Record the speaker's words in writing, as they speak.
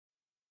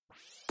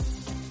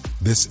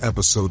This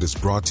episode is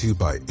brought to you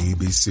by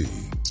ABC.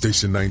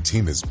 Station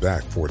 19 is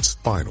back for its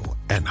final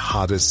and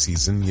hottest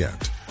season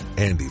yet.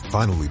 Andy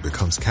finally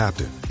becomes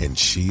captain, and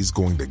she's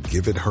going to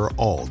give it her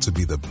all to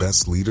be the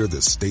best leader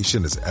the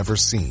station has ever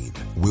seen.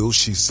 Will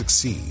she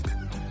succeed?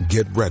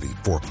 Get ready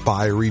for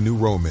fiery new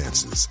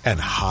romances and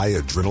high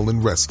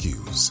adrenaline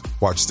rescues.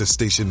 Watch the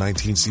Station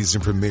 19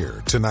 season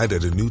premiere tonight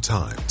at a new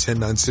time,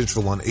 10/9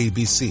 Central on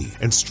ABC,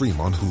 and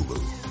stream on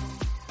Hulu.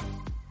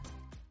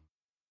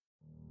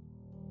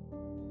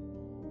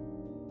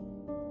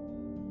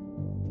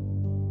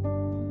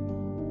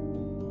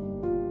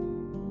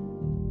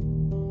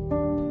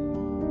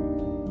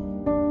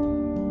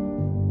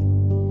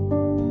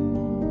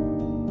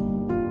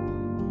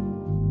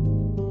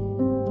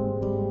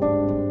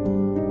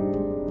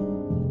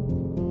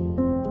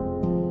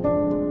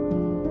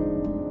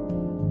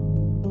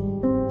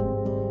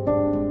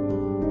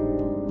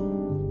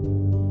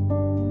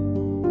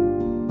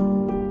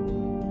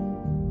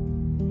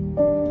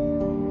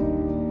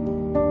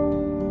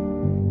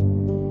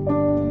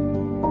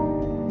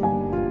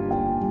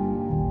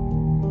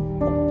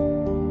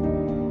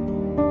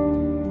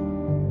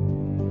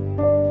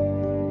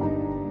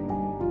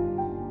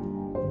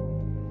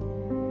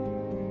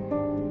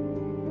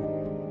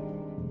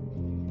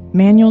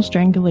 Manual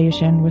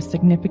strangulation with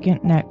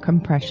significant neck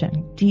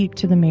compression deep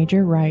to the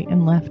major right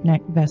and left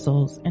neck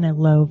vessels in a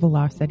low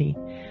velocity,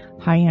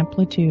 high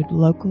amplitude,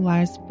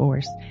 localized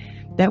force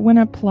that when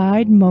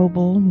applied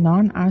mobile,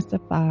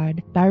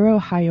 non-ossified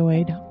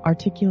thyrohyoid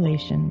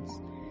articulations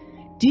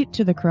deep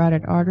to the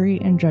carotid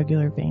artery and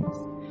jugular veins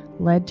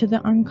led to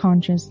the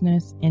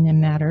unconsciousness in a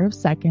matter of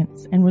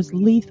seconds and was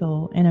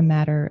lethal in a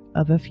matter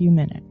of a few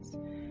minutes.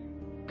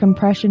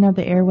 Compression of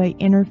the airway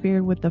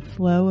interfered with the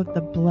flow of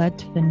the blood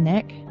to the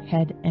neck,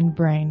 head, and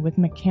brain with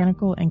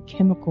mechanical and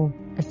chemical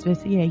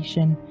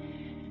asphyxiation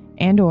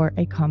and/or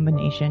a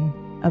combination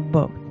of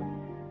both.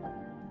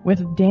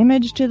 With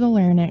damage to the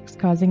larynx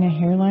causing a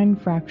hairline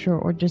fracture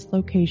or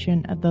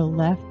dislocation of the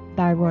left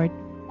thyroid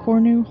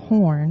cornu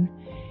horn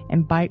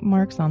and bite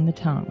marks on the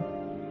tongue.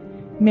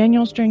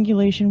 Manual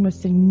strangulation with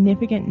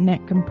significant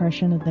neck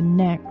compression of the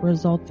neck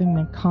results in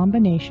a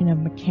combination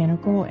of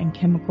mechanical and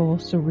chemical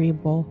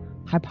cerebral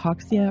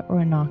hypoxia or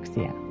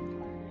anoxia,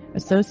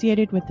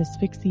 associated with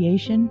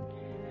asphyxiation,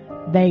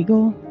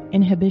 vagal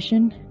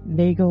inhibition,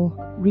 vagal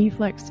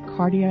reflex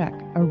cardiac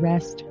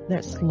arrest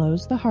that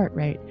slows the heart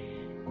rate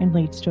and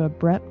leads to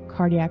abrupt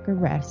cardiac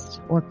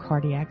arrest or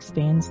cardiac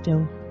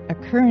standstill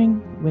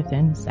occurring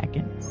within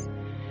seconds.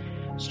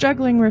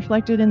 Struggling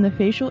reflected in the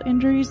facial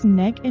injuries,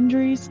 neck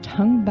injuries,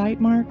 tongue bite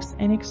marks,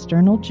 and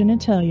external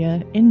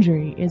genitalia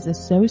injury is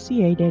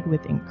associated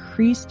with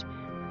increased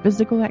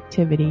physical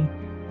activity,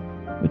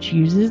 which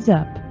uses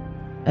up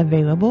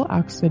available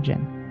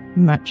oxygen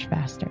much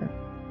faster.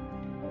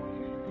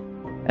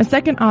 A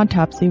second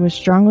autopsy was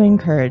strongly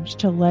encouraged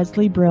to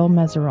Leslie Brill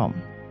Meserole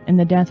in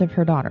the death of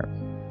her daughter.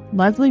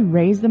 Leslie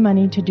raised the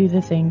money to do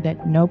the thing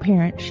that no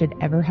parent should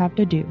ever have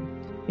to do: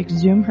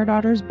 exhume her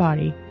daughter's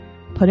body,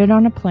 put it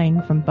on a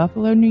plane from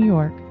Buffalo, New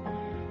York,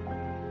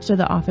 to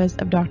the office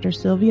of Dr.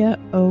 Sylvia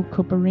O.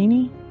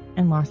 Coparini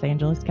in Los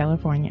Angeles,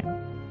 California.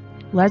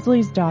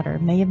 Leslie's daughter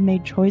may have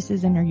made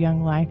choices in her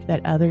young life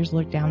that others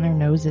looked down their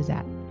noses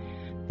at.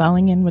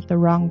 Falling in with the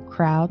wrong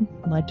crowd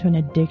led to an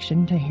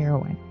addiction to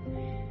heroin.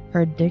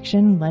 Her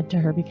addiction led to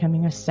her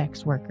becoming a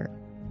sex worker.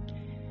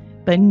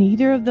 But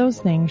neither of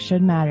those things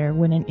should matter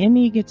when an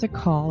ME gets a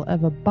call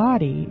of a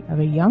body of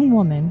a young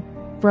woman,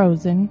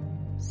 frozen,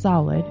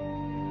 solid,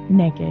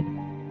 naked,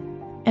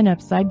 and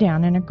upside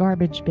down in a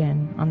garbage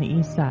bin on the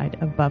east side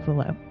of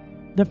Buffalo.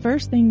 The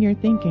first thing you're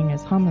thinking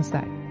is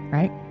homicide,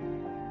 right?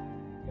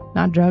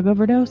 Not drug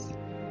overdose?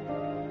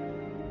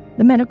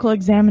 The medical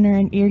examiner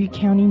in Erie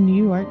County,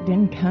 New York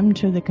didn't come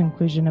to the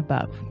conclusion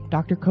above.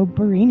 Dr.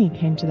 Coparini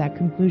came to that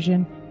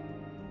conclusion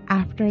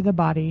after the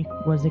body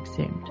was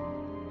exhumed.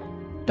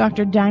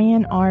 Dr.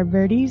 Diane R.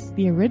 Verdes,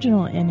 the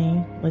original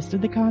NE,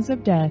 listed the cause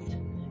of death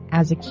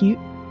as acute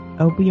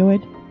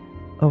opioid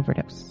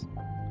overdose.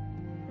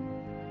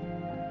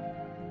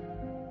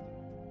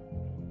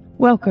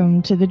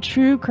 Welcome to the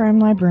True Crime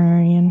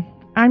Librarian.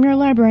 I'm your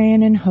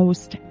librarian and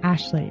host,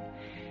 Ashley.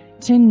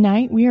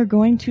 Tonight, we are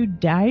going to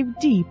dive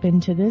deep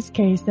into this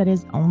case that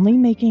is only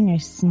making a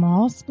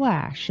small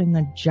splash in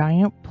the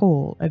giant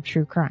pool of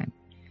true crime.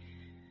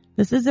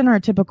 This isn't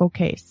our typical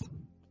case.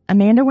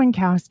 Amanda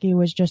Winkowski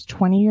was just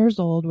 20 years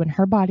old when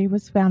her body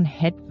was found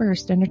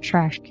headfirst in a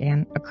trash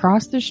can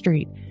across the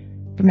street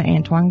from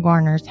Antoine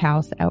Garner's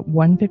house at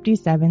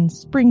 157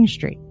 Spring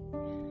Street,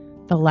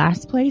 the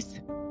last place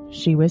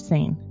she was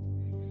seen.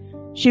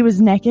 She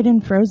was naked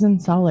and frozen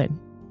solid.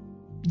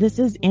 This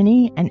is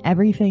any and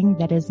everything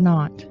that is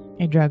not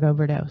a drug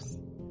overdose.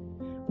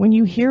 When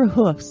you hear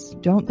hoofs,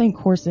 don't think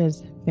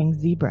horses, think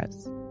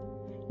zebras.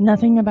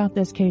 Nothing about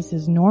this case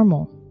is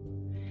normal.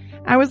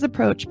 I was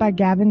approached by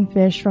Gavin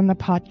Fish from the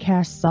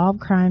podcast Solve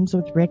Crimes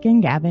with Rick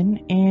and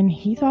Gavin, and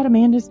he thought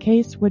Amanda's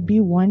case would be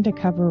one to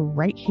cover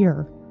right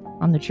here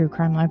on the True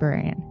Crime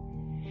Librarian.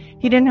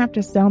 He didn't have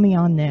to sell me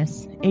on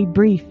this. A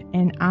brief,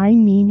 and I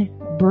mean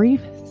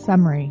Brief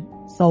summary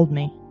sold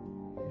me.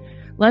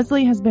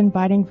 Leslie has been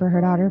fighting for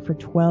her daughter for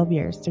 12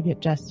 years to get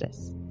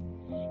justice.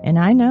 And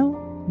I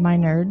know my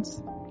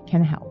nerds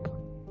can help.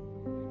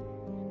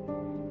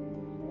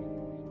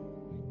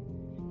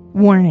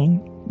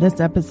 Warning, this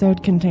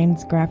episode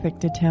contains graphic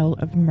detail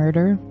of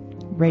murder,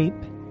 rape,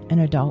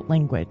 and adult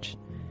language.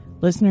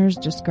 Listeners'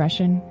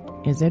 discretion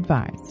is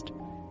advised.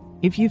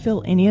 If you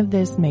feel any of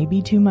this may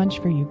be too much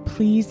for you,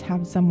 please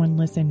have someone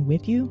listen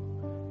with you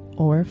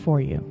or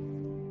for you.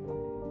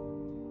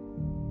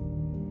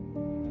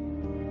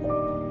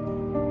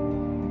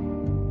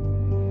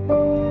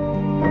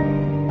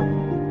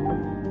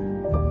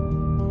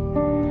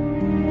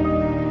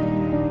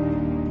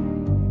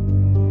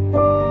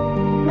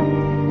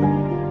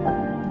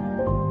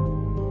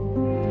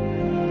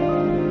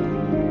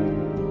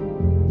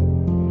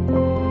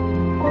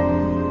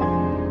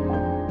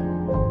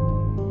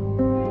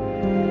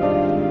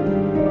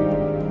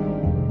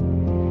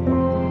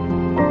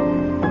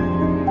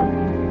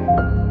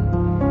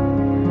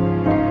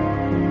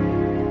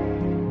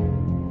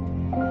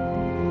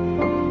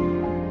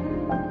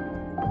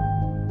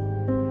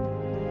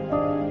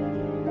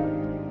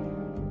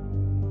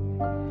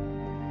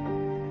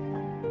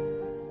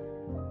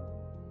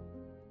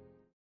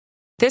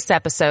 This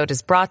episode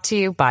is brought to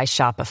you by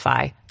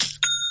Shopify.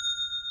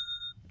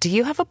 Do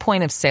you have a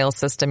point of sale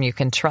system you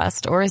can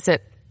trust, or is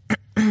it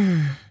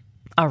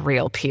a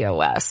real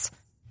POS?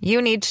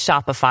 You need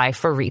Shopify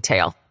for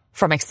retail.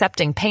 From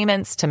accepting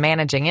payments to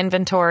managing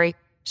inventory,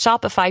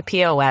 Shopify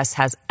POS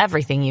has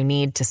everything you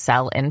need to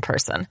sell in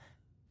person.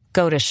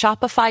 Go to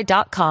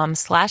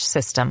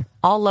shopify.com/system,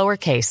 all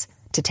lowercase,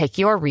 to take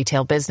your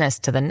retail business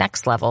to the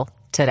next level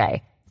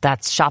today.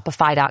 That's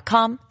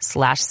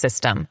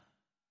shopify.com/system.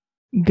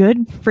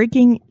 Good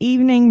freaking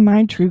evening,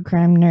 my true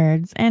crime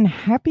nerds, and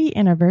happy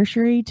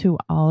anniversary to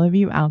all of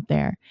you out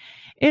there.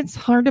 It's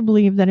hard to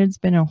believe that it's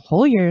been a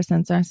whole year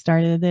since I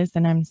started this,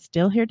 and I'm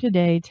still here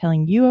today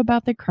telling you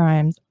about the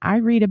crimes I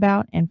read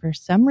about, and for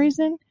some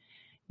reason,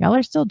 y'all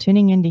are still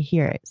tuning in to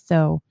hear it.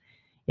 So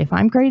if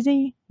I'm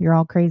crazy, you're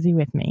all crazy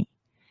with me.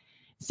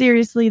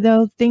 Seriously,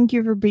 though, thank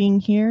you for being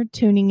here,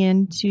 tuning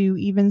in to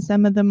even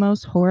some of the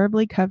most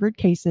horribly covered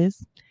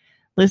cases,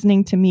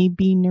 listening to me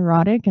be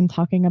neurotic and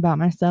talking about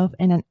myself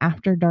in an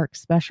After Dark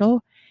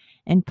special,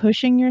 and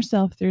pushing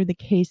yourself through the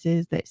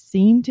cases that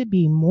seem to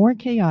be more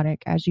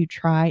chaotic as you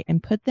try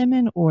and put them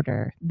in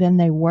order than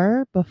they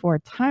were before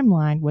a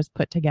timeline was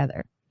put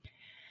together.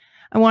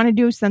 I want to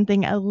do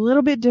something a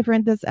little bit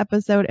different this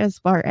episode as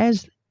far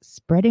as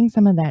spreading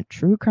some of that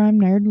true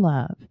crime nerd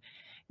love.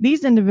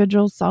 These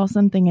individuals saw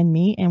something in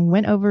me and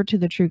went over to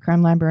the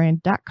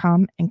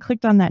truecrimelibrarian.com and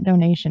clicked on that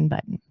donation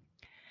button.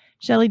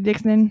 Shelly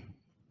Dixon,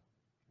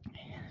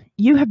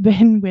 you have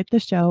been with the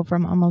show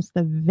from almost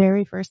the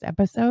very first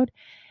episode,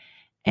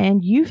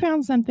 and you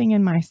found something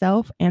in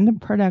myself and the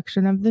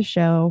production of the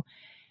show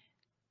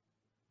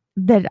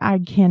that I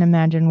can't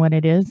imagine what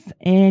it is.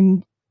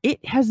 And it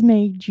has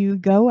made you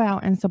go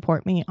out and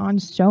support me on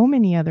so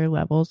many other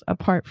levels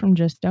apart from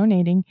just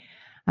donating.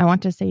 I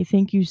want to say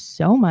thank you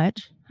so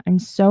much. I'm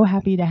so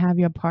happy to have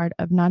you a part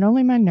of not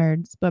only my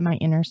nerds, but my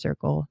inner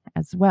circle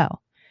as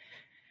well.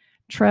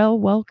 Trell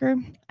Welker,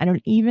 I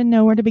don't even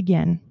know where to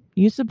begin.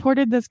 You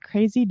supported this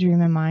crazy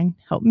dream of mine,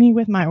 helped me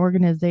with my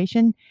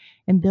organization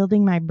and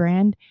building my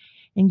brand,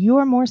 and you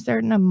are more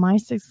certain of my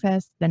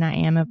success than I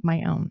am of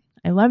my own.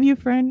 I love you,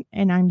 friend,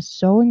 and I'm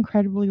so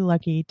incredibly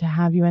lucky to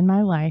have you in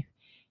my life,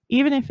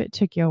 even if it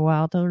took you a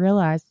while to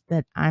realize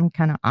that I'm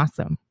kind of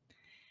awesome.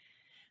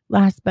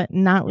 Last but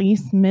not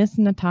least, Miss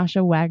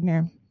Natasha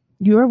Wagner.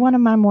 You are one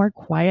of my more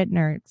quiet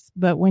nerds,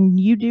 but when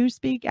you do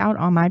speak out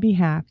on my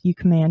behalf, you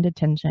command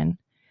attention.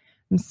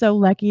 I'm so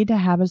lucky to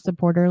have a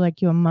supporter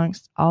like you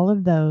amongst all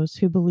of those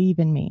who believe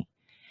in me.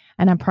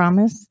 And I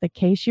promise the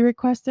case you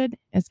requested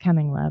is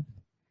coming, love.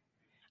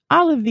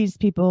 All of these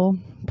people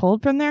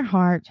pulled from their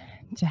heart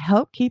to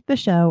help keep the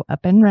show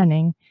up and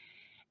running.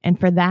 And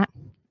for that,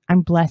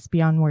 I'm blessed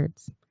beyond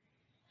words.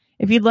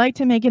 If you'd like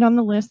to make it on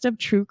the list of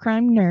true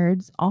crime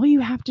nerds, all you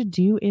have to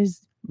do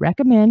is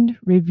recommend,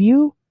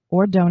 review,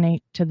 or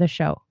donate to the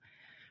show.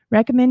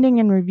 Recommending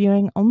and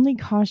reviewing only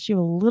costs you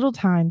a little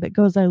time, but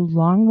goes a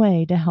long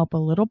way to help a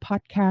little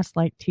podcast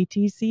like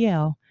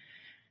TTCL.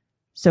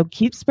 So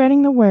keep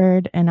spreading the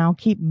word, and I'll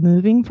keep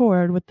moving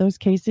forward with those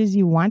cases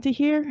you want to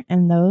hear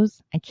and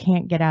those I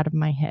can't get out of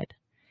my head.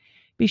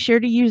 Be sure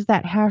to use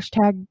that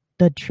hashtag,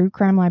 the True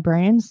Crime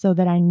Librarian, so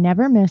that I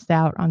never miss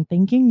out on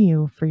thanking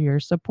you for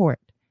your support.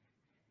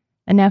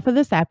 Enough of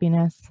this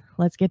happiness.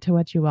 Let's get to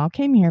what you all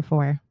came here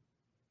for,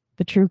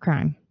 the true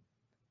crime.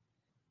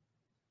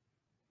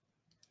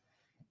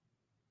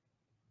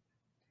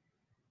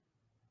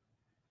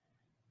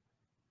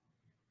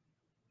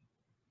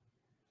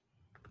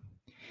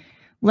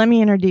 Let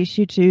me introduce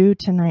you to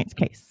tonight's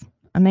case.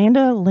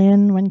 Amanda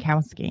Lynn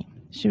Winkowski.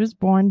 She was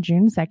born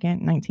June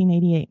 2nd,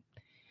 1988,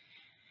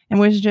 and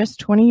was just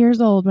 20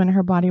 years old when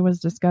her body was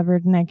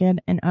discovered naked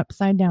and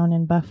upside down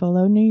in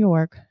Buffalo, New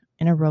York,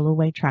 in a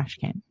rollaway trash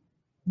can.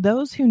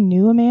 Those who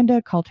knew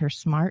Amanda called her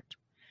smart,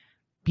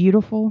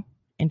 beautiful,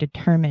 and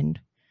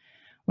determined.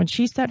 When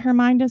she set her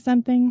mind to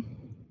something,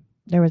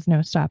 there was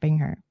no stopping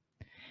her.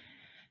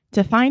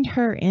 To find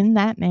her in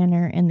that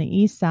manner in the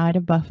east side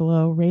of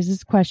Buffalo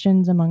raises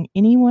questions among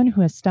anyone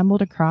who has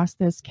stumbled across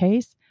this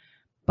case,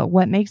 but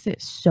what makes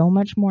it so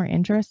much more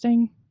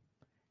interesting?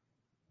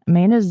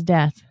 Amanda's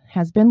death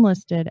has been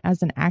listed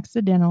as an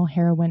accidental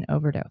heroin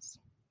overdose.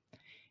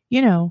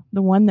 You know,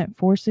 the one that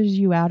forces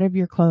you out of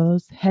your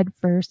clothes, head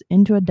first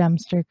into a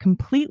dumpster,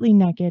 completely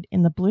naked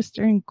in the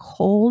blistering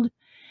cold,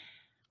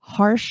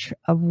 harsh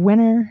of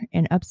winter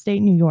in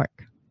upstate New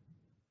York.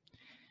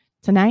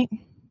 Tonight,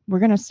 we're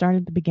going to start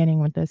at the beginning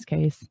with this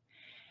case.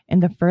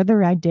 And the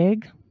further I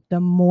dig, the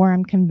more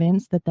I'm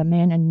convinced that the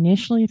man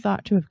initially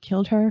thought to have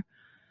killed her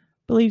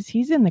believes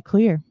he's in the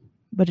clear,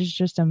 but it's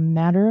just a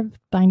matter of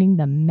finding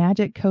the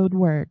magic code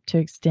word to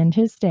extend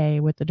his stay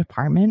with the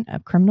Department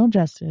of Criminal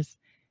Justice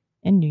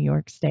in New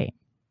York State.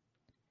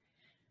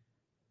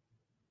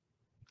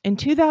 In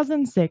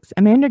 2006,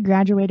 Amanda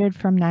graduated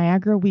from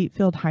Niagara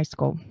Wheatfield High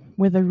School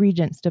with a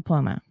Regents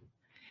diploma.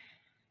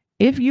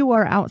 If you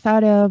are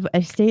outside of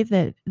a state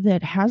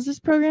that has this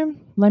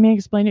program, let me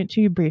explain it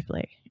to you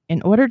briefly.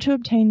 In order to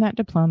obtain that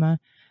diploma,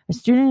 a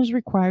student is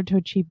required to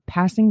achieve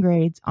passing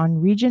grades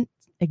on Regents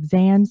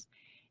exams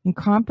in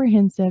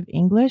comprehensive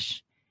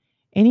English,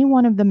 any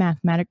one of the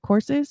mathematic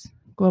courses,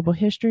 global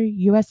history,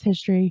 U.S.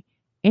 history,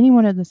 any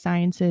one of the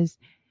sciences,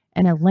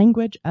 and a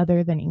language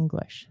other than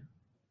English.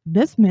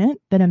 This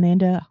meant that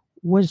Amanda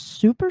was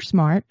super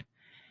smart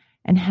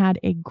and had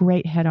a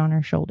great head on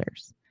her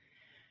shoulders.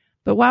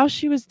 But while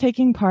she was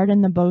taking part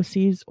in the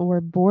BOCES, or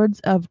Boards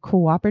of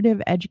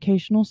Cooperative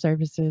Educational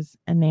Services,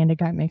 Amanda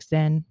got mixed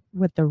in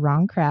with the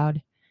wrong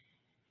crowd,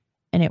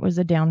 and it was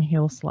a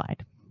downhill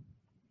slide.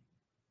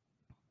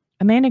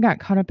 Amanda got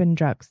caught up in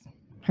drugs.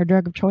 Her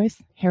drug of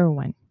choice,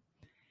 heroin.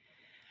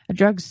 A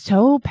drug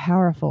so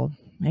powerful,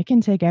 it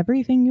can take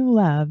everything you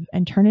love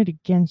and turn it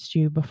against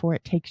you before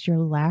it takes your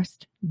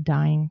last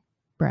dying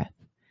breath.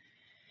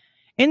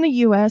 In the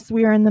U.S.,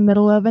 we are in the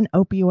middle of an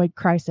opioid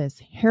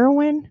crisis.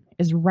 Heroin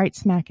is right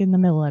smack in the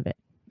middle of it.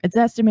 It's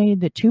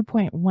estimated that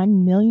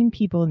 2.1 million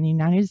people in the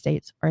United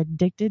States are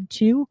addicted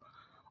to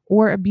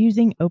or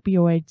abusing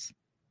opioids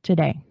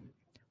today.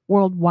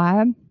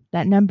 Worldwide,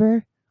 that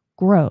number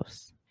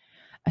grows,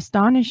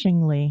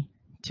 astonishingly,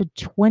 to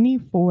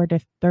 24 to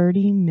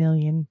 30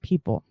 million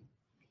people.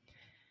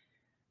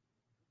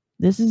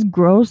 This is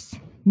gross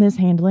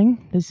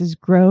mishandling. This is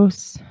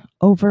gross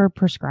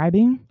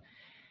overprescribing.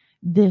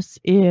 This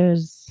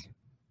is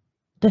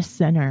the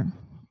center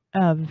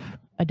of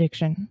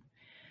addiction.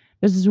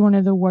 This is one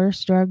of the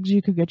worst drugs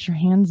you could get your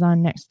hands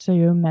on next to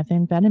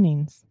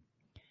methamphetamines.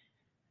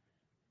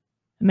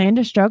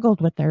 Amanda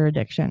struggled with her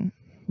addiction.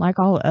 Like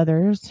all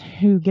others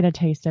who get a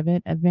taste of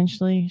it,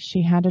 eventually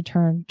she had to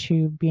turn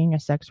to being a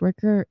sex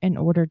worker in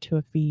order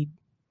to feed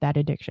that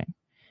addiction.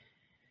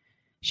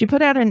 She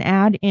put out an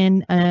ad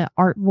in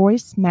Art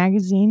Voice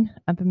magazine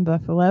up in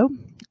Buffalo,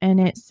 and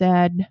it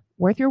said,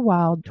 "Worth your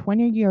while,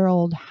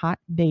 20-year-old hot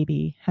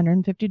baby,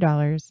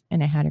 $150,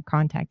 and it had her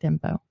contact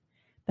info."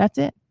 That's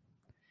it.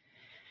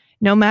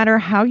 No matter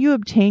how you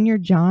obtain your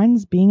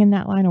Johns, being in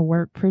that line of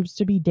work proves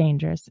to be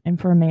dangerous. And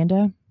for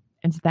Amanda,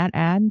 it's that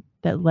ad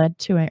that led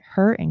to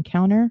her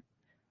encounter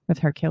with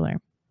her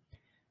killer.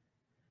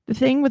 The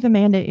thing with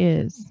Amanda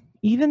is,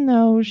 even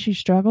though she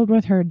struggled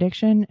with her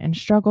addiction and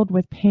struggled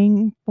with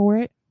paying for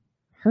it,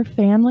 her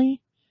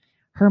family,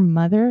 her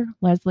mother,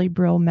 Leslie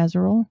Brill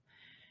Meserole,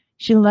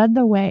 she led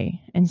the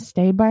way and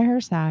stayed by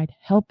her side,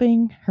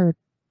 helping her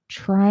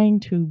trying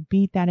to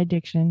beat that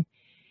addiction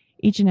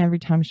each and every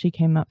time she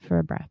came up for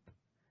a breath.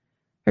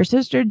 Her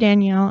sister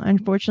Danielle,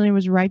 unfortunately,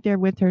 was right there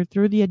with her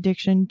through the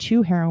addiction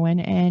to heroin,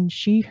 and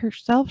she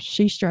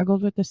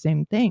struggled with the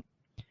same thing.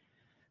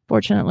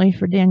 Fortunately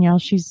for Danielle,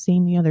 she's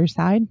seen the other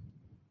side.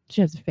 She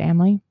has a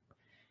family.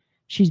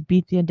 She's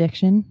beat the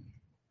addiction.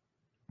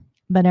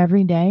 But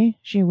every day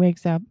she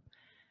wakes up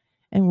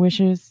and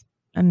wishes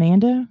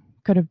Amanda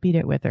could have beat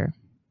it with her.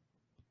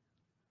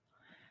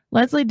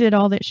 Leslie did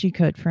all that she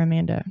could for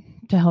Amanda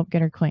to help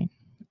get her clean.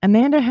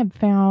 Amanda had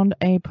found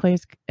a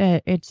place,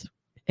 it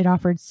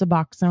offered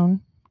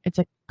Suboxone. It's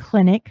a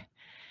clinic,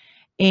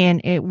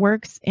 and it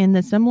works in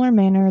the similar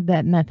manner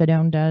that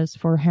methadone does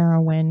for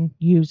heroin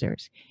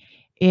users.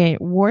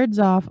 It wards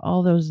off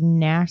all those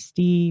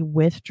nasty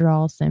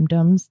withdrawal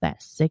symptoms,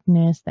 that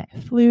sickness, that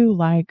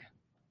flu-like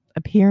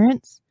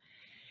appearance.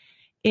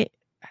 It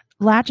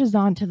latches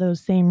onto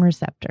those same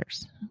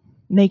receptors,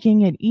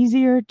 making it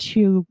easier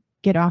to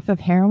get off of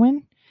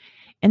heroin,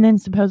 and then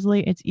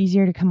supposedly it's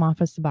easier to come off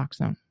of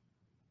Suboxone.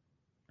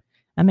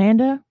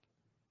 Amanda,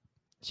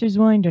 she was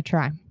willing to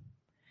try.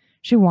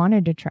 She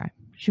wanted to try.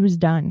 She was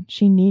done.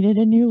 She needed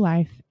a new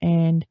life,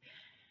 and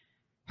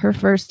her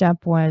first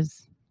step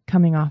was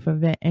coming off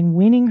of it and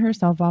weaning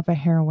herself off of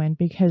heroin,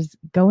 because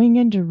going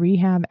into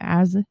rehab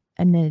as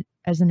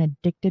an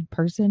addicted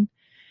person,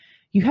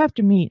 you have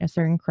to meet a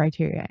certain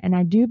criteria. And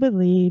I do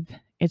believe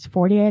it's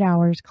 48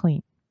 hours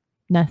clean.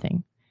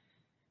 Nothing.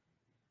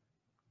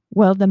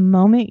 Well, the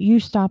moment you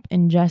stop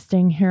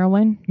ingesting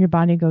heroin, your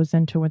body goes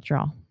into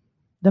withdrawal.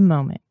 the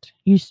moment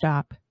you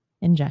stop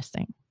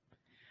ingesting.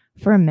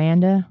 For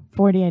Amanda,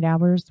 48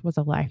 hours was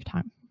a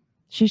lifetime.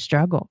 She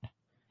struggled.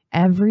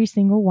 Every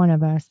single one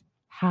of us,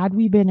 had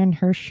we been in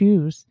her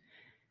shoes,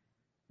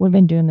 would have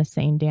been doing the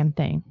same damn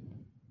thing.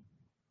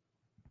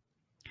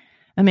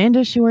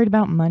 Amanda, she worried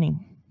about money,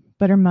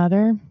 but her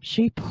mother,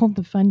 she pulled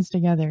the funds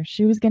together.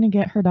 She was going to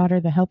get her daughter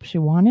the help she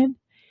wanted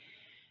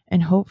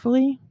and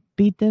hopefully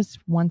beat this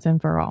once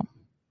and for all.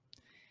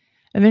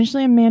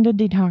 Eventually, Amanda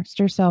detoxed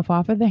herself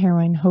off of the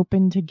heroin,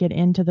 hoping to get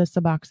into the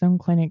Suboxone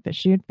clinic that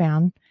she had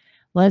found.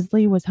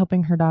 Leslie was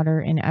helping her daughter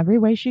in every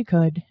way she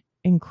could,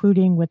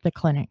 including with the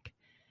clinic.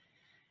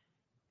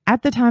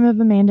 At the time of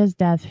Amanda's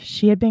death,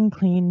 she had been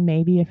clean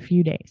maybe a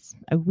few days,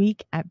 a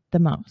week at the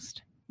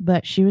most,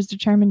 but she was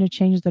determined to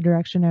change the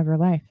direction of her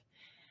life.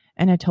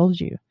 And I told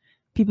you,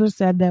 people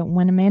said that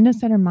when Amanda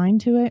set her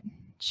mind to it,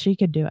 she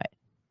could do it.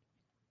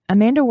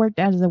 Amanda worked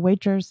as a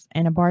waitress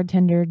and a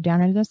bartender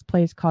down at this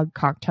place called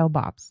Cocktail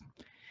Bob's.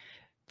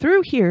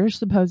 Through here,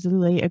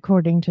 supposedly,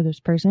 according to this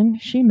person,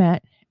 she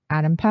met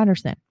Adam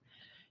Patterson,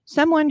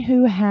 someone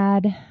who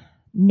had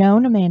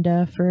known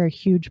Amanda for a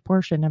huge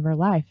portion of her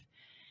life.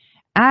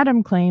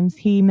 Adam claims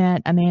he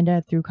met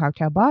Amanda through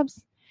Cocktail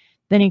Bob's.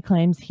 Then he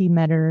claims he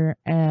met her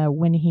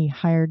when he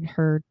hired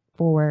her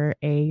for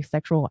a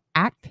sexual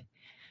act.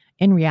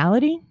 In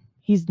reality,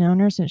 he's known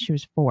her since she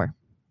was 4.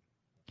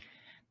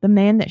 The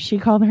man that she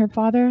called her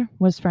father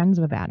was friends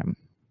with Adam.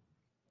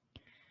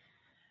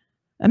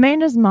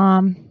 Amanda's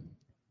mom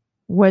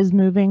was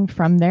moving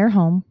from their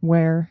home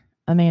where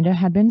Amanda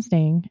had been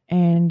staying,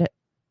 and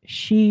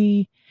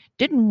she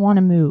didn't want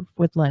to move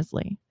with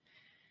Leslie.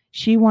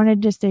 She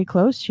wanted to stay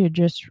close. She had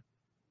just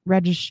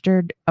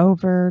registered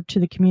over to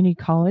the community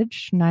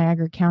college,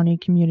 Niagara County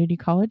Community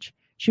College.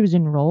 She was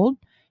enrolled.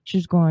 She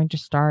was going to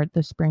start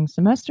the spring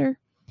semester.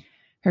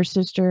 Her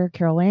sister,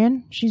 Carol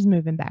Ann, she's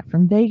moving back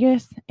from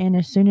Vegas. And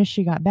as soon as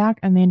she got back,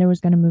 Amanda was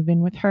going to move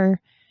in with her.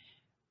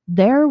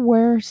 There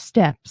were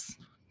steps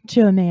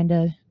to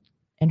Amanda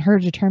and her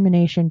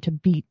determination to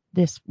beat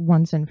this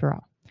once and for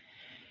all.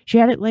 She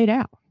had it laid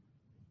out.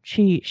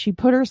 She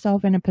put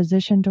herself in a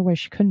position to where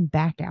she couldn't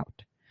back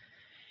out.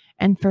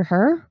 And for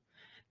her,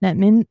 that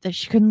meant that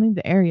she couldn't leave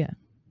the area.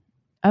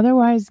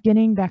 Otherwise,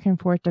 getting back and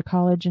forth to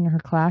college and her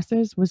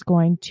classes was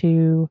going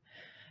to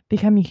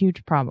become a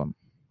huge problem.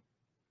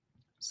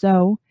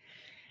 So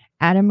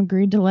Adam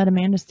agreed to let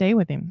Amanda stay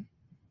with him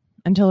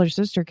until her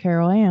sister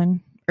Carol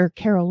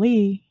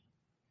Lee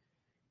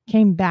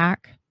came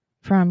back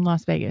from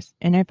Las Vegas.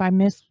 And if I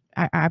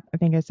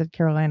think I said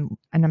Carol Ann,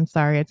 and I'm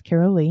sorry, it's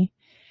Carol Lee.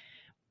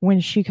 When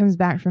she comes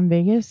back from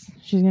Vegas,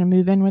 she's going to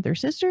move in with her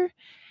sister,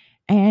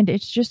 and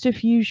it's just a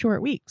few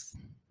short weeks.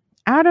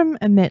 Adam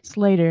admits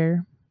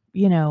later,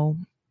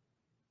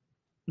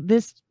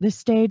 this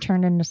stay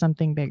turned into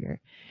something bigger.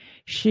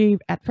 She,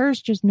 at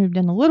first, just moved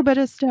in a little bit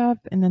of stuff,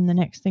 and then the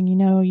next thing you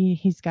know,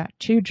 he's got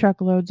 2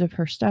 truckloads of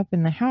her stuff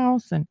in the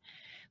house, and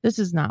this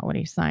is not what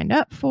he signed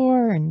up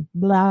for, and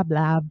blah,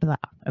 blah, blah,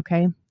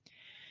 okay?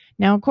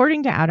 Now,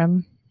 according to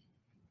Adam,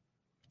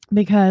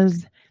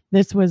 because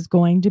this was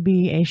going to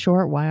be a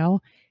short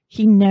while,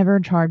 he never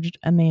charged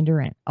Amanda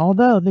rent,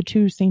 although the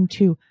two seemed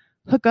to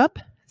hook up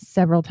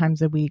several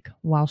times a week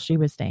while she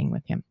was staying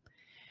with him.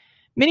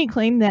 Many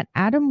claim that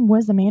Adam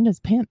was Amanda's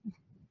pimp.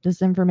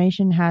 This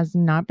information has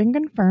not been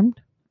confirmed,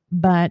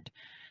 but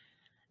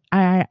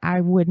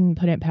I wouldn't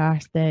put it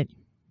past that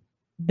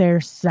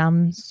there's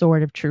some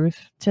sort of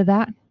truth to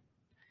that.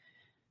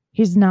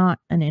 He's not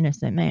an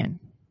innocent man.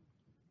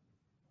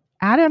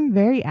 Adam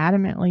very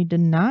adamantly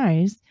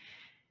denies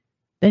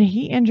that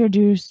he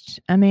introduced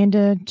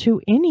Amanda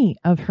to any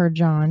of her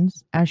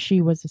Johns as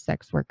she was a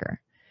sex worker.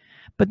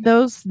 But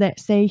those that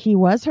say he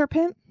was her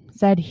pimp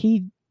said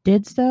he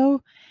did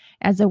so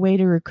as a way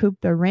to recoup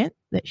the rent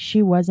that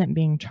she wasn't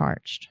being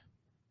charged.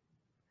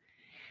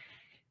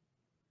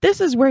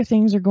 This is where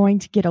things are going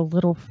to get a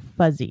little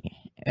fuzzy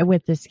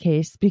with this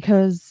case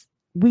because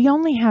we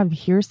only have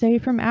hearsay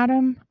from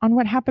Adam on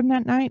what happened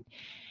that night,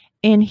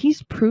 and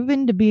he's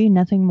proven to be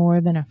nothing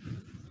more than a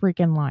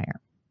freaking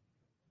liar.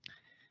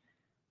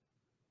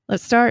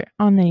 Let's start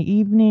on the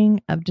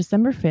evening of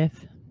December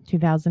 5th,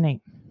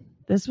 2008.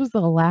 This was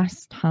the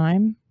last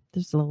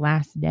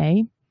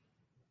day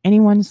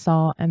anyone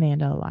saw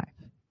Amanda alive.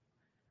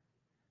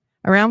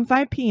 Around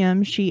 5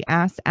 p.m., she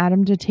asked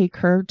Adam to take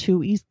her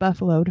to East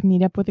Buffalo to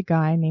meet up with a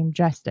guy named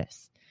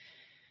Justice.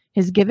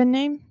 His given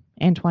name,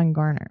 Antoine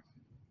Garner.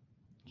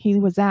 He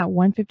was at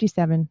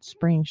 157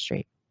 Spring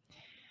Street.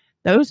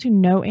 Those who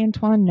know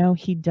Antoine know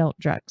he dealt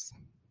drugs.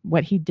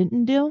 What he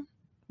didn't deal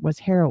was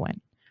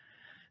heroin.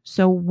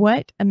 So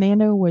what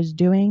Amanda was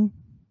doing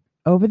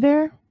over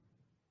there,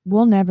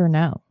 we'll never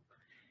know.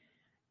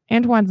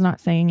 Antoine's not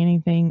saying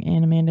anything,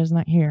 and Amanda's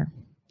not here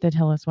to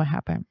tell us what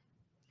happened.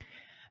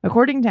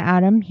 According to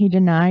Adam, he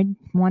denied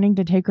wanting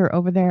to take her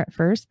over there at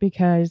first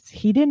because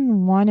he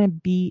didn't want to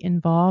be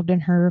involved in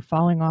her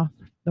falling off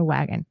the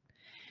wagon.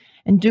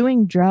 And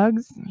doing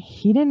drugs,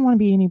 he didn't want to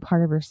be any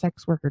part of her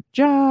sex worker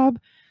job.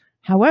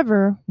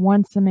 However,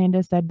 once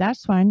Amanda said,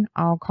 "That's fine,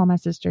 I'll call my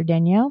sister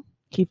Danielle,"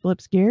 he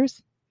flips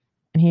gears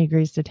and he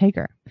agrees to take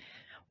her.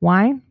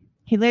 Why?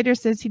 He later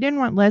says he didn't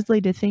want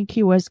Leslie to think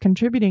he was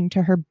contributing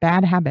to her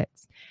bad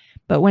habits.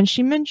 But when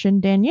she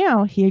mentioned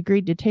Danielle, he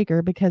agreed to take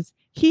her because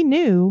he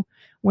knew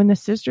when the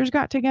sisters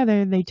got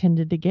together, they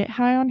tended to get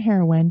high on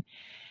heroin.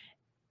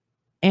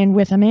 And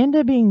with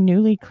Amanda being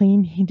newly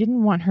clean, he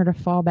didn't want her to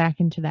fall back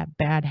into that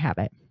bad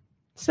habit.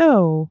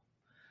 So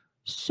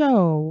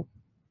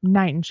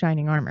knight in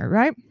shining armor,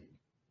 right?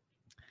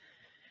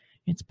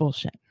 It's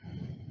bullshit.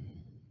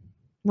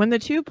 When the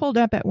two pulled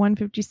up at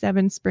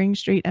 157 Spring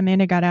Street,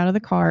 Amanda got out of the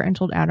car and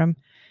told Adam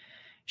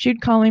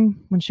she'd call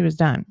him when she was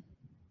done.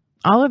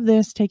 All of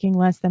this taking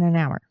less than an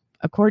hour.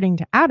 According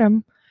to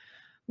Adam,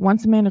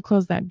 once Amanda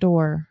closed that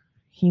door,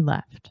 he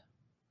left.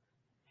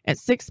 At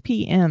 6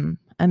 p.m.,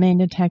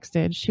 Amanda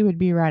texted she would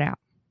be right out.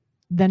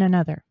 Then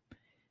another.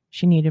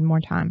 She needed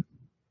more time.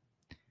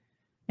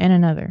 And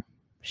another.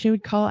 She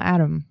would call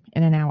Adam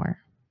in an hour.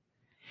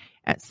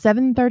 At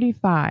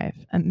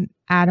 7:35,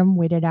 Adam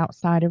waited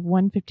outside of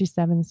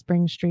 157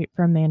 Spring Street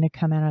for Amanda to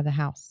come out of the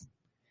house.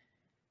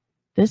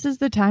 This is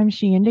the time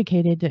she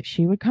indicated that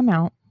she would come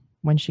out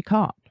when she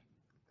called.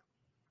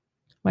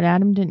 What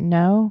Adam didn't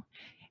know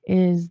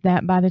is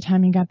that by the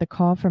time he got the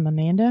call from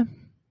Amanda,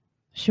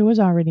 she was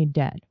already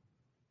dead.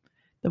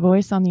 The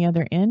voice on the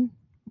other end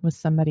was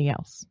somebody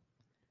else.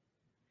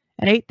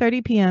 At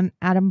 8:30 p.m.,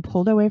 Adam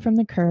pulled away from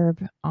the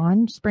curb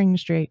on Spring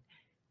Street,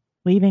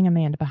 leaving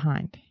Amanda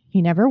behind.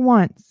 He never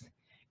once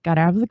got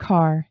out of the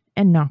car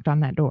and knocked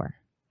on that door.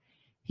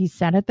 He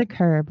sat at the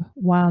curb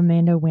while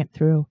Amanda went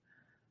through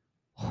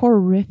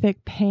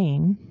horrific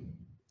pain,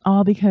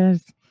 all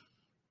because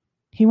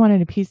he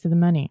wanted a piece of the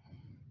money.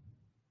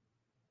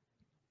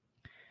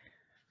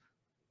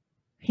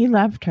 He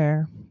left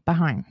her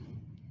behind.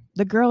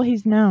 The girl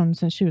he's known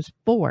since she was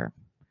 4.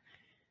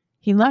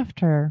 He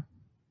left her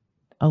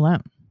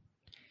alone.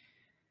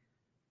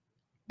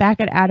 Back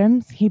at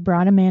Adam's, he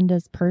brought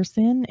Amanda's purse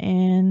in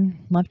and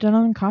left it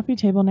on the coffee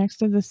table next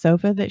to the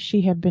sofa that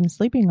she had been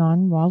sleeping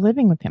on while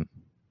living with him.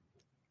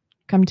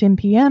 Come 10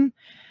 p.m.,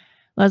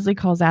 Leslie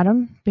calls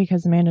Adam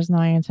because Amanda's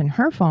not answering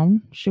her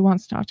phone. She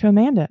wants to talk to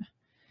Amanda.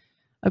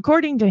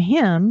 According to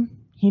him,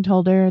 he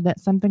told her that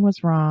something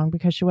was wrong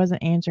because she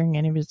wasn't answering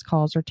any of his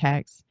calls or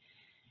texts,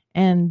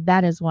 and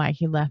that is why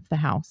he left the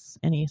house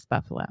in East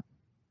Buffalo.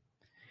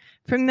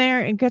 From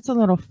there, it gets a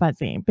little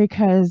fuzzy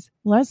because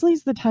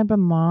Leslie's the type of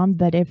mom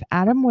that if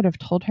Adam would have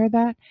told her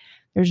that,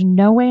 there's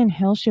no way in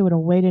hell she would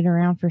have waited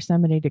around for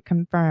somebody to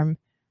confirm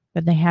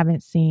that they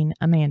haven't seen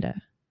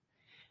Amanda.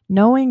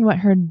 Knowing what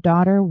her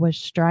daughter was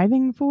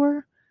striving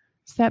for,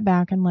 sat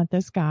back and let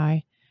this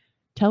guy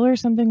tell her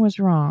something was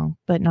wrong,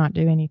 but not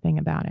do anything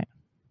about it.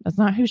 That's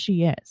not who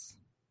she is.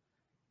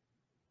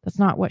 That's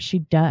not what she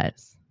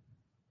does.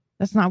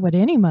 That's not what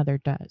any mother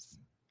does.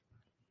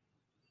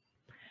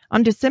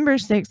 On December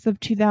 6th of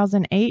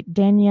 2008,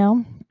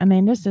 Danielle,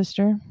 Amanda's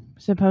sister,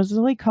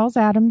 supposedly calls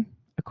Adam,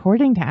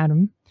 according to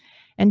Adam,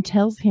 and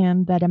tells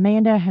him that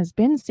Amanda has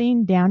been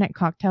seen down at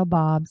Cocktail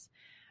Bob's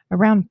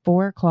around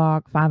 4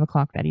 o'clock, 5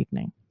 o'clock that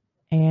evening.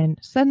 And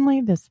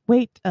suddenly this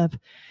weight of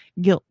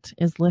guilt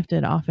is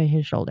lifted off of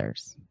his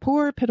shoulders.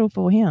 Poor,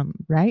 pitiful him,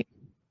 right?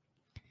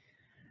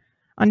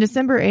 On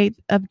December 8th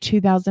of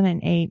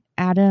 2008,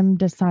 Adam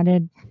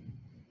decided,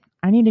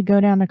 I need to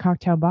go down to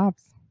Cocktail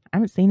Bob's. I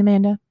haven't seen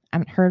Amanda. I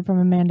haven't heard from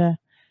Amanda.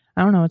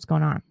 I don't know what's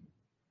going on.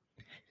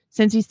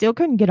 Since he still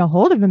couldn't get a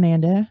hold of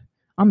Amanda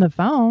on the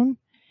phone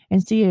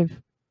and see if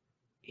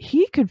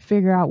he could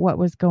figure out what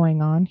was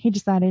going on, he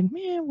decided,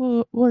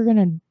 we're going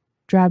to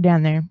drive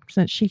down there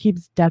since she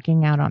keeps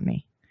ducking out on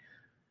me.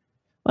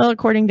 Well,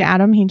 according to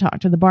Adam, he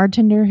talked to the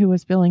bartender who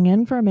was filling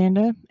in for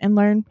Amanda and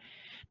learned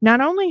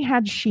not only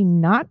had she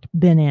not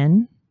been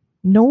in,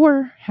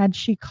 nor had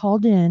she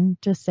called in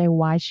to say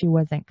why she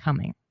wasn't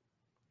coming.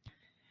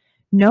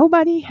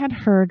 Nobody had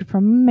heard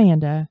from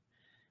Amanda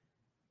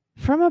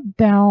from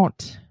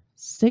about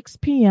 6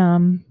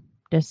 p.m.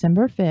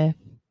 December 5th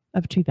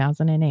of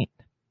 2008.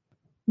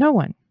 No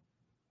one.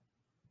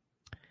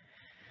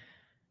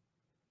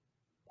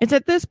 It's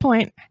at this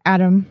point,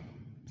 Adam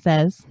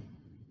says,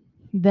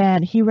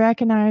 that he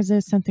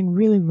recognizes something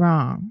really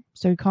wrong.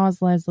 So he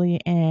calls Leslie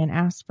and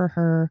asks for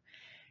her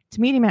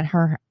to meet him at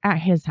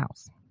his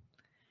house.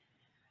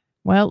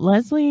 Well,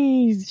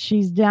 Leslie,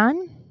 she's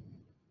done.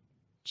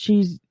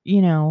 She's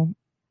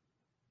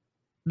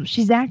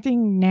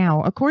acting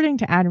now. According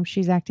to Adam,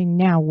 she's acting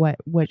now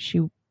what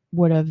she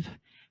would have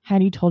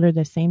had he told her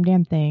the same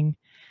damn thing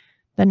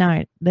the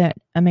night that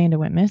Amanda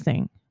went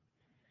missing.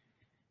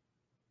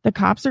 The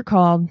cops are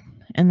called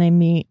and they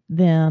meet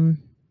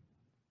them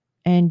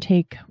and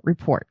take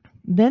report.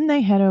 Then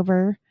they head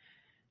over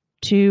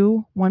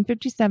to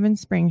 157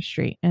 Spring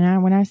Street.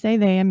 And when I say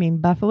they, I mean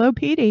Buffalo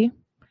PD,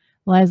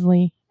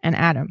 Leslie, and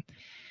Adam.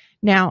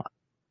 Now,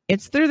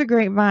 it's through the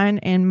grapevine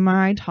and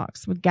my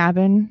talks with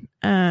Gavin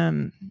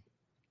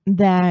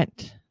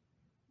that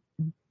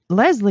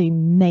Leslie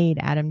made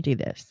Adam do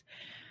this.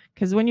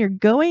 Because when you're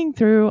going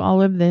through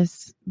all of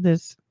this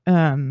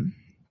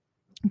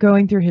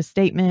going through his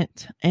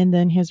statement and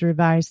then his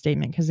revised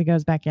statement, because he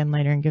goes back in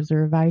later and gives a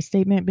revised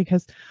statement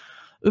because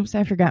Oops,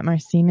 I forgot my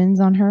Siemens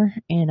on her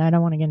and I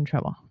don't want to get in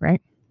trouble,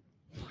 right?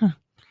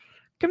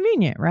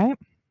 Convenient, right?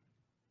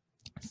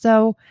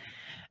 So,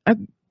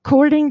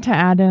 according to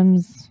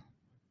Adam's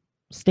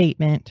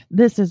statement,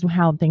 this is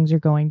how things are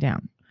going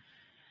down.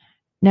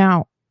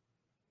 Now,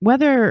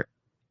 whether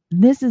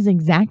this is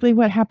exactly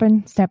what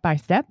happened step by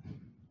step,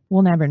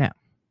 we'll never know.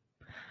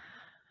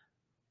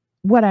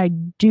 What I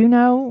do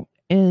know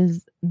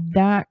is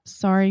that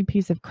sorry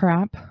piece of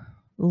crap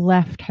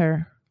left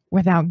her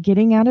without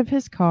getting out of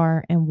his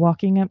car and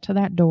walking up to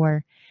that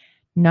door,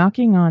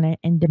 knocking on it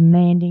and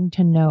demanding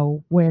to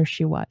know where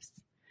she was.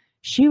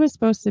 She was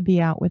supposed to be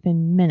out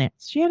within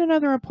minutes. She had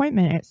another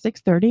appointment at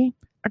 6:30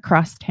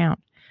 across town.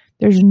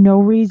 There's no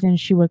reason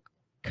she would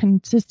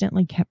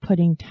consistently kept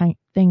putting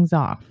things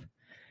off.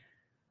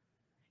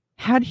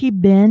 Had he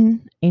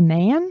been a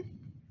man,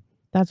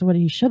 that's what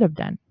he should have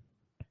done.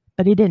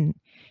 But he didn't.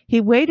 He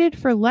waited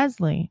for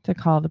Leslie to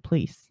call the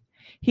police.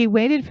 He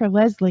waited for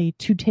Leslie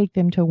to take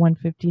them to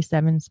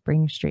 157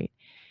 Spring Street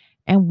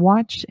and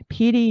watched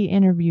PD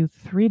interview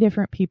 3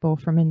 different people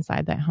from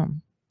inside that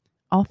home.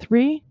 All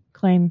 3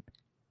 claim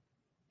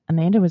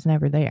Amanda was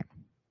never there.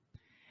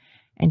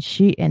 And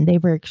they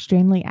were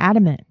extremely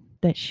adamant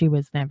that she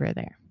was never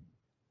there.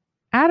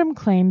 Adam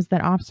claims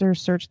that officers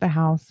searched the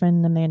house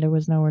and Amanda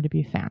was nowhere to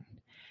be found.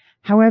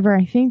 However,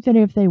 I think that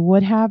if they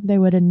would have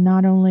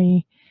not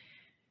only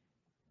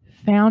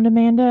found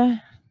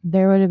Amanda,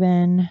 there would have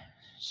been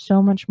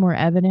so much more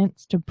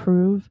evidence to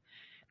prove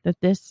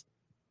that this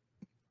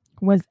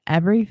was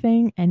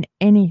everything and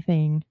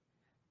anything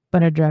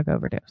but a drug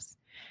overdose.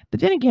 But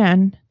then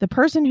again, the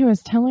person who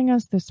is telling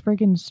us this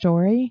friggin'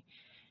 story,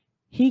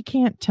 he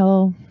can't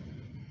pour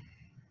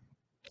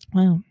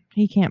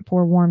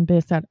warm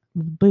piss out of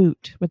the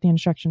boot with the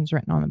instructions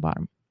written on the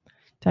bottom.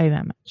 Tell you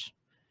that much.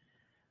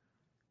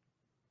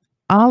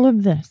 All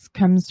of this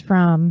comes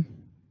from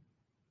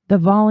the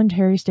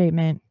voluntary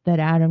statement that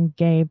Adam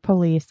gave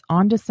police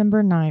on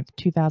December 9th,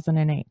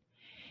 2008.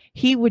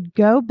 He would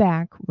go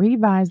back,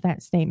 revise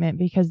that statement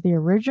because the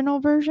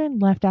original version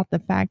left out the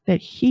fact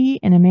that he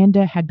and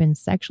Amanda had been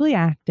sexually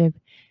active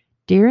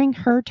during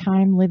her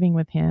time living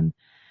with him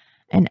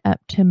and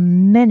up to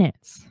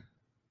minutes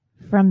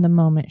from the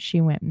moment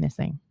she went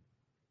missing.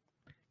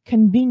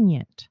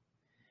 Convenient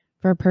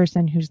for a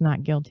person who's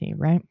not guilty,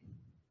 right?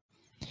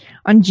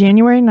 On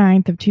January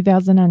 9th of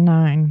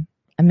 2009,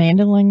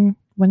 Amanda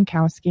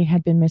Winkowski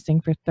had been missing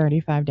for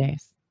 34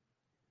 days,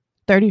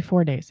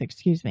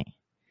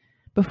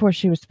 before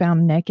she was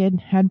found naked,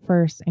 head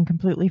first, and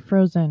completely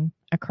frozen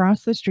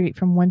across the street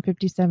from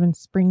 157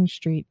 Spring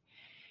Street.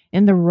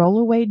 In the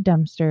rollaway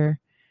dumpster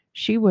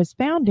she was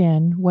found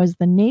in was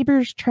the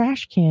neighbor's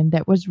trash can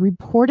that was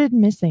reported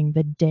missing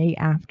the day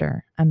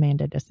after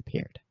Amanda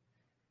disappeared.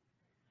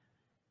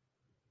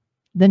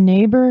 The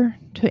neighbor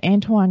to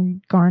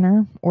Antoine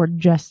Garner, or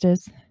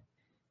Justice,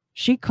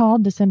 she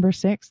called December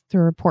 6th to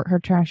report her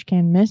trash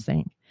can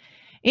missing.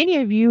 Any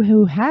of you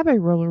who have a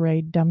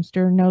rollaway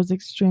dumpster knows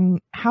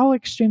how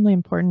extremely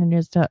important it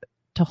is to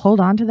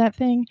hold on to that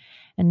thing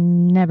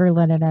and never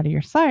let it out of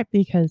your sight,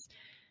 because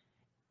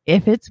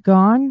if it's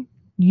gone,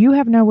 you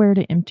have nowhere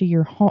to empty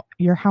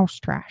your house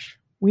trash.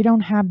 We don't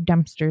have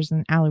dumpsters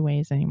in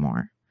alleyways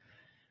anymore.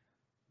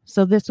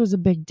 So this was a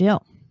big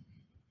deal.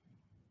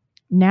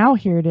 Now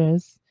here it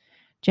is,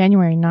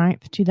 January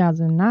 9th,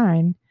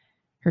 2009,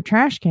 her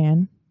trash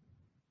can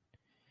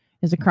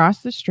is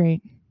across the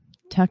street,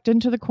 tucked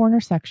into the corner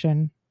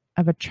section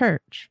of a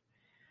church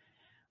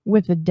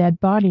with the dead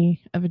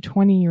body of a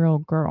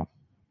 20-year-old girl.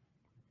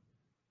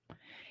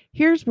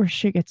 Here's where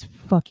shit gets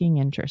fucking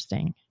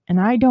interesting. And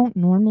I don't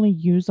normally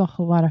use a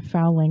whole lot of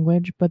foul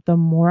language, but the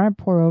more I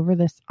pour over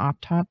this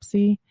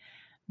autopsy,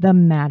 the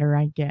madder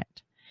I get.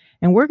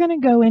 And we're going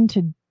to go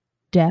into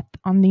depth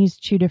on these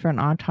 2 different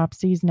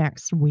autopsies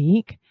next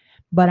week,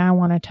 but I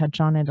want to touch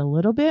on it a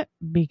little bit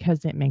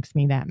because it makes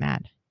me that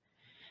mad.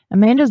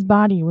 Amanda's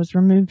body was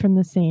removed from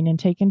the scene and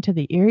taken to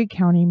the Erie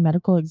County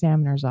Medical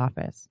Examiner's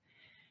office.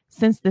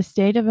 Since the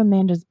state of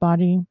Amanda's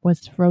body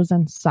was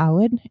frozen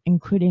solid,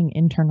 including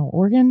internal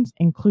organs,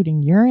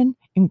 including urine,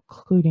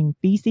 including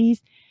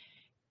feces,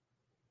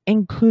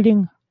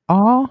 including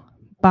all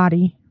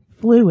body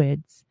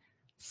fluids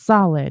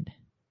solid,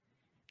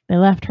 they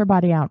left her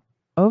body out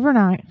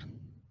overnight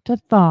to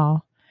thaw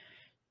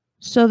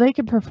so they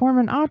could perform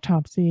an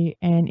autopsy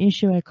and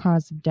issue a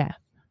cause of death.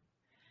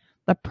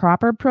 The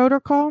proper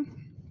protocol,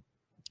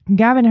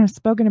 Gavin has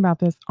spoken about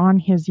this on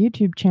his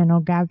YouTube channel,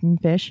 Gavin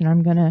Fish, and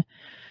I'm going to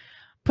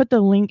put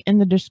the link in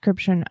the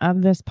description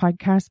of this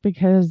podcast,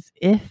 because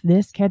if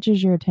this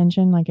catches your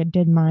attention like it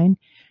did mine,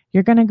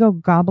 you're going to go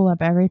gobble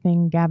up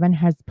everything Gavin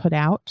has put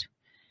out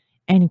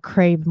and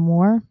crave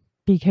more,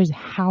 because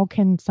how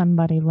can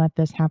somebody let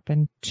this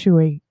happen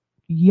to a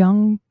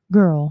young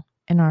girl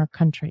in our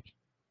country?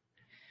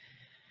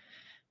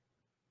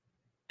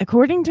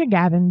 According to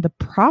Gavin, the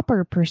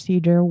proper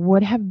procedure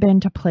would have been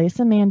to place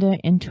Amanda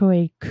into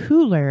a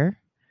cooler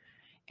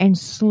and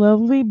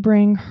slowly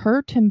bring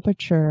her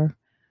temperature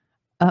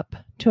up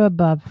to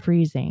above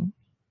freezing.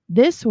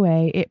 This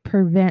way, it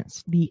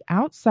prevents the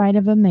outside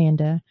of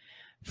Amanda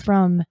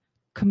from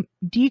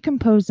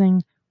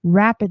decomposing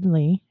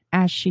rapidly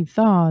as she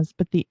thaws,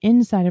 but the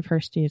inside of her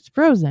stays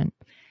frozen.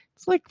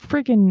 It's like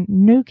freaking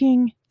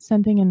nuking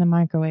something in the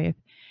microwave.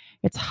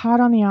 It's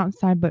hot on the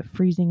outside, but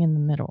freezing in the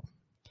middle.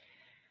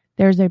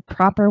 There's a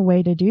proper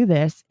way to do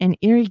this. In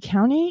Erie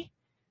County,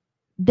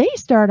 they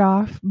start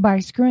off by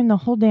screwing the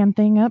whole damn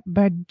thing up,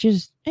 but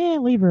just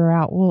leave her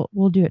out.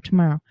 We'll do it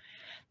tomorrow.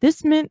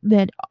 This meant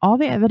that all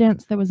the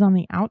evidence that was on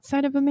the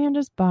outside of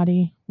Amanda's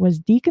body was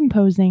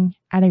decomposing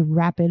at a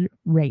rapid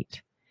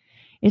rate.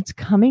 It's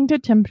coming to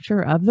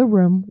temperature of the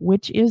room,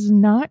 which is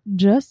not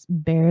just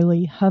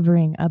barely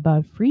hovering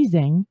above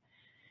freezing.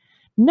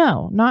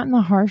 No, not in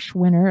the harsh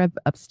winter of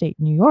upstate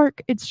New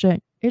York. It's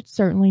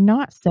certainly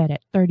not set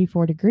at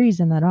 34 degrees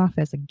in that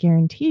office, I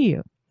guarantee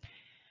you.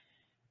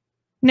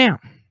 Now,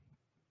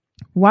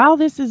 while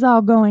this is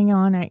all going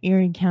on at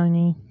Erie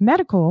County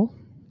Medical,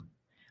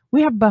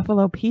 we have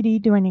Buffalo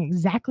PD doing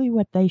exactly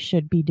what they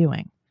should be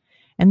doing.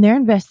 And they're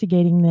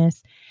investigating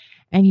this.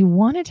 And you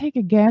want to take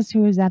a guess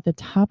who is at the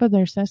top of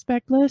their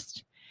suspect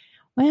list?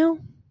 Well,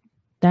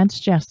 that's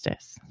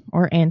Justice,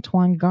 or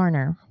Antoine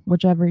Garner,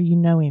 whichever you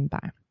know him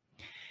by.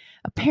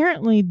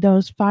 Apparently,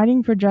 those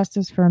fighting for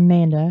justice for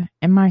Amanda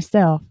and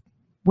myself,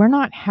 we're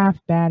not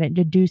half bad at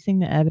deducing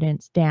the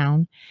evidence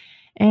down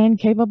and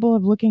capable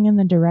of looking in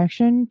the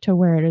direction to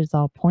where it is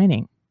all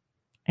pointing.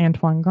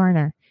 Antoine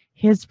Garner,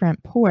 his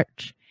front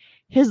porch,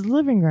 his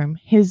living room,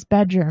 his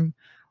bedroom,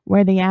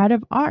 where the ad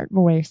of Art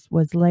Voice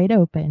was laid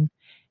open,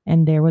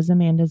 and there was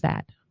Amanda's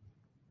ad.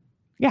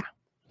 Yeah.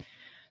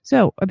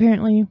 So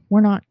apparently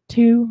we're not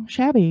too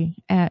shabby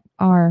at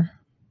our,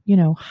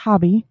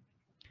 hobby.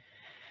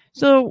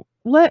 So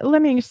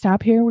let me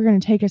stop here. We're going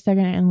to take a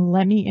second and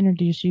let me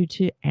introduce you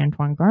to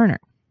Antoine Garner.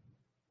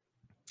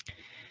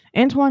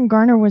 Antoine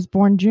Garner was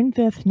born June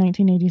 5th,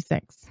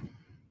 1986.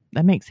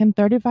 That makes him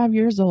 35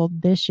 years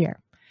old this year.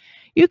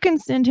 You can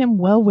send him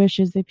well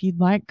wishes if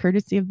you'd like,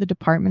 courtesy of the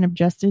Department of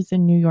Justice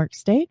in New York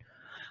State,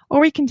 or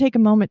we can take a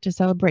moment to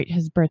celebrate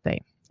his birthday.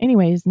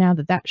 Anyways, now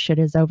that shit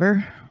is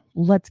over,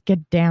 let's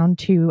get down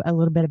to a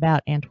little bit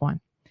about Antoine.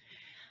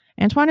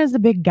 Antoine is a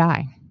big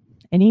guy,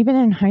 and even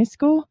in high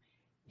school,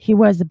 he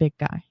was a big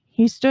guy.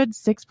 He stood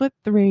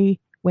 6'3",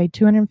 weighed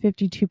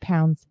 252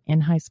 pounds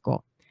in high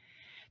school.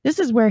 This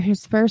is where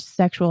his first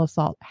sexual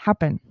assault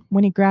happened,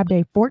 when he grabbed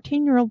a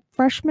 14-year-old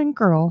freshman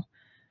girl,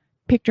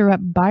 picked her up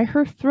by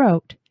her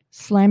throat,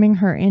 slamming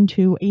her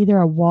into either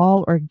a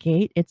wall or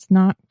gate. It's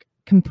not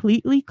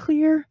completely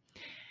clear,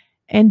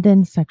 and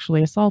then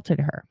sexually assaulted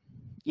her.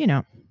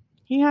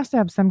 He has to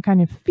have some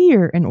kind of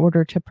fear in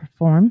order to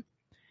perform.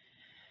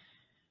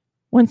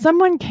 When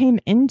someone came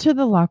into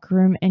the locker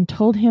room and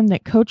told him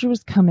that coach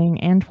was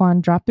coming,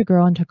 Antoine dropped the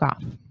girl and took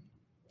off.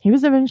 He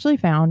was eventually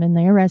found, and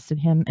they arrested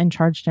him and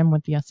charged him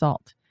with the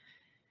assault.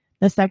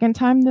 The second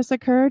time this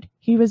occurred,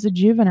 he was a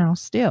juvenile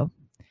still.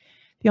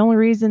 The only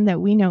reason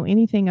that we know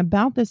anything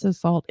about this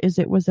assault is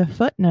it was a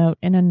footnote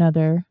in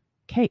another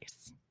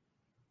case.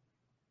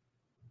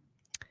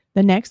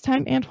 The next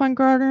time Antoine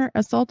Garner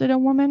assaulted a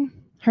woman,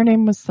 her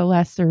name was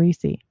Celeste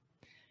Cerisi.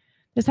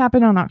 This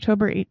happened on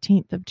October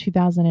 18th of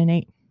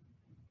 2008.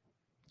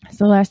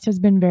 Celeste has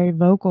been very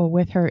vocal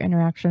with her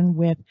interaction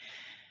with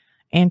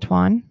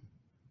Antoine,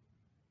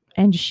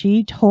 and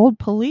she told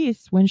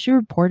police when she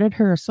reported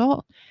her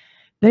assault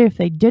that if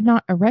they did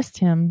not arrest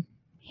him,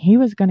 he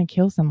was going to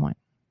kill someone.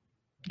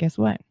 Guess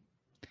what?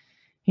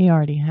 He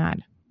already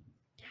had.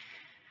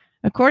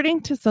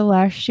 According to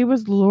Celeste, she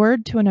was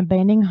lured to an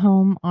abandoned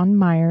home on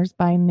Myers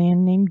by a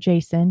man named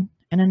Jason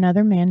and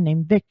another man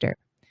named Victor.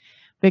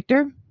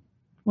 Victor?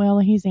 Well,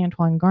 he's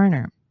Antoine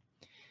Garner.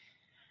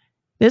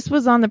 This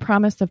was on the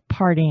promise of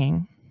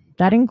partying.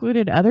 That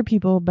included other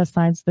people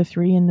besides the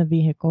three in the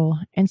vehicle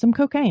and some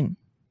cocaine,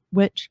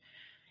 which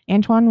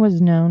Antoine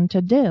was known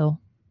to deal.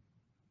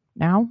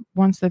 Now,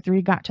 once the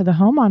three got to the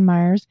home on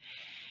Myers,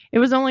 it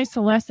was only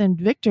Celeste and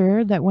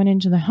Victor that went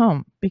into the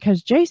home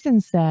because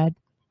Jason said,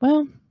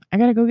 well, I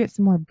got to go get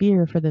some more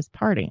beer for this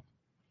party.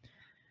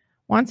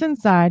 Once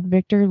inside,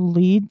 Victor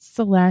leads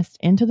Celeste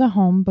into the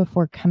home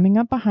before coming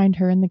up behind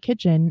her in the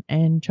kitchen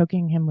and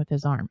choking him with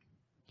his arm.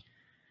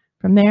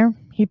 From there,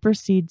 he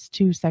proceeds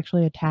to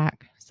sexually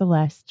attack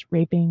Celeste,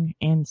 raping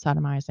and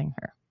sodomizing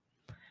her.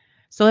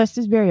 Celeste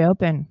is very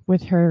open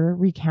with her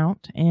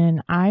recount,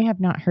 and I have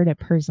not heard it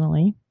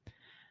personally.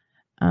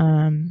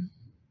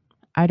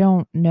 I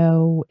don't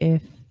know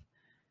if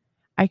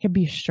I could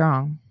be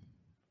strong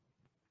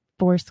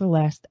for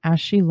Celeste as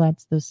she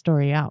lets this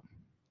story out.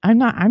 I'm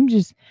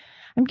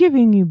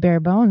giving you bare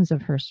bones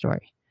of her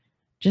story.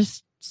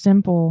 Just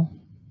simple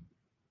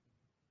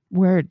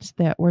words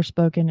that were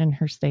spoken in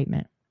her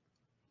statement.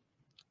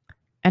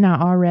 And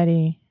I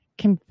already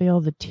can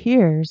feel the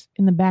tears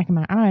in the back of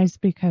my eyes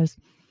because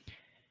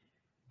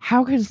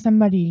how could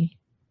somebody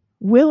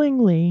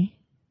willingly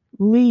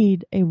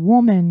lead a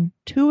woman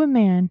to a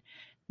man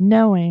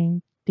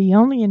knowing the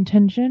only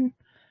intention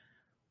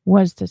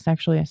was to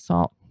sexually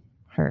assault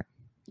her?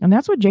 And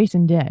that's what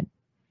Jason did.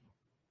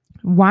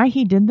 Why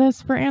he did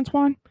this for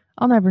Antoine,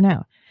 I'll never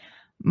know.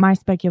 My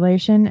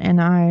speculation,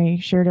 and I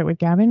shared it with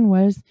Gavin,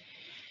 was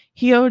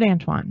he owed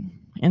Antoine,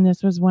 and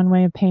this was one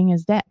way of paying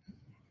his debt.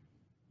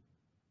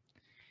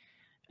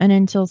 And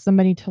until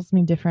somebody tells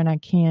me different, I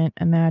can't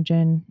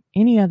imagine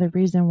any other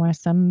reason why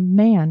some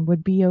man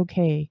would be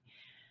okay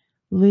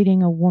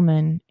leading a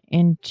woman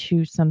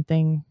into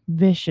something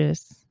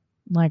vicious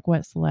like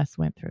what Celeste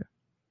went through.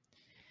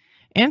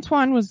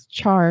 Antoine was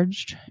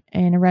charged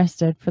and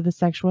arrested for the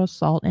sexual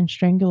assault and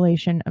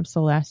strangulation of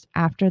Celeste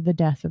after the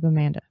death of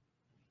Amanda.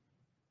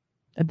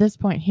 At this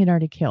point, he'd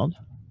already killed.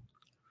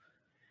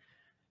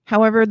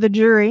 However, the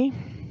jury,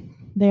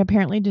 they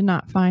apparently did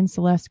not find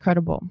Celeste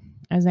credible,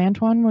 as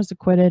Antoine was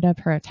acquitted of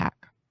her attack.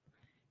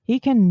 He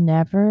can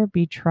never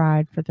be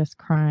tried for this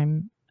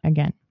crime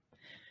again.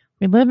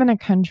 We live in a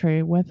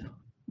country with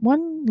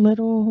one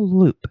little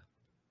loop.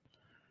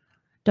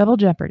 Double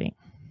jeopardy.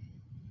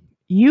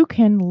 You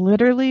can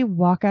literally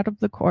walk out of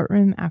the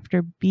courtroom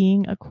after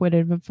being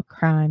acquitted of a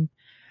crime,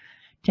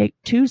 take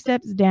 2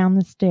 steps down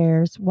the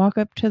stairs, walk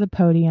up to the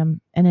podium,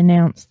 and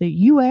announce that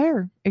you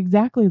are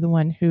exactly the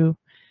one who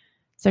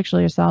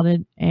sexually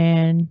assaulted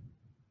and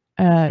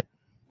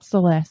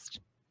Celeste,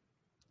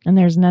 and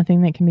there's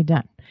nothing that can be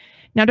done.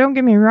 Now, don't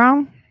get me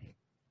wrong.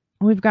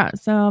 We've got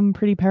some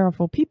pretty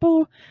powerful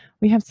people.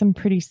 We have some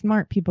pretty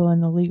smart people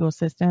in the legal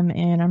system,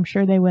 and I'm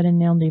sure they would have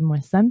nailed him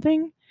with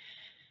something.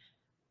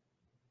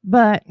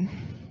 But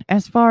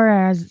as far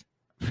as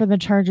for the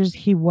charges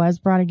he was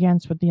brought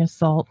against with the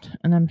assault,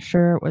 and I'm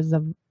sure it was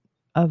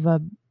of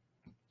a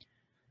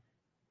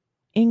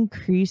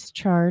increased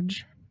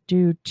charge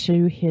due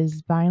to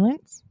his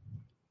violence,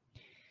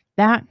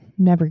 that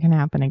never can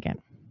happen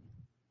again.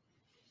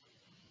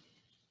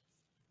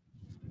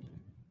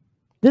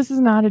 This is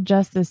not a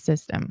justice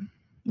system.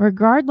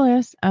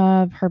 Regardless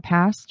of her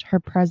past,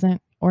 her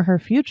present, or her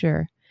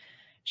future,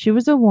 she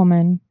was a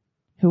woman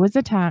who was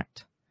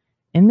attacked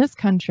in this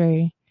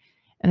country,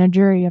 and a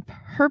jury of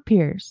her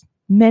peers,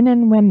 men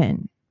and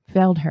women,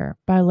 failed her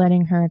by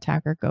letting her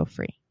attacker go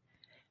free.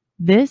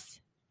 This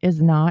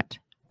is not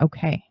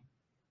okay.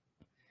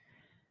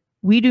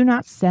 We do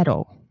not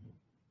settle.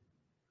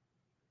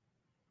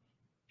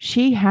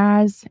 She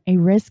has a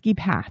risky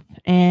path,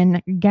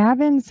 and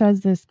Gavin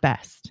says this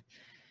best.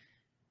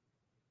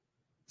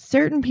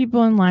 Certain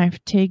people in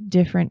life take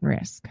different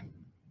risks.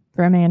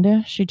 For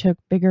Amanda, she took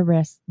bigger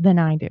risks than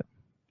I do.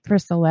 For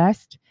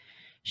Celeste,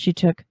 she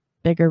took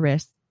bigger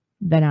risks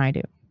than I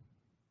do.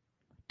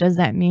 Does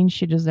that mean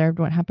she deserved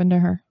what happened to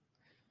her?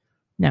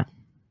 No.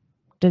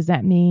 Does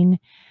that mean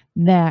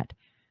that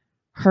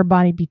her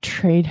body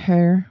betrayed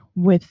her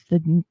with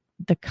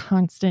the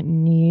constant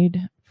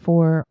need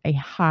for a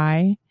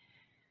high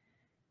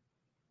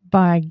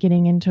by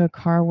getting into a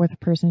car with a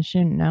person she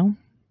didn't know?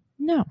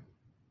 No.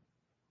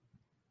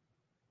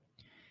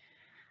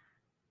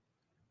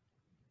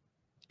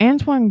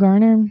 Antoine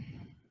Garner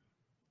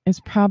is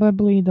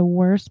probably the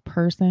worst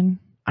person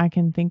I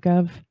can think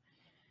of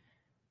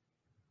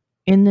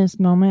in this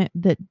moment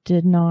that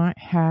did not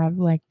have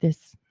like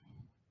this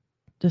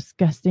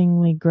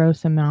disgustingly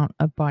gross amount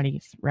of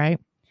bodies, right?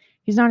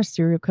 He's not a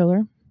serial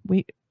killer.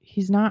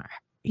 He's not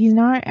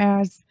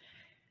as,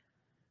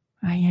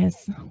 I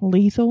guess,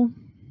 lethal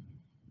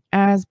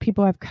as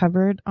people I've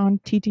covered on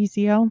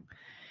TTCL,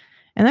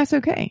 and that's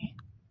okay.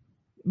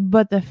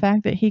 But the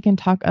fact that he can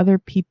talk other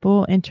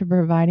people into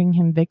providing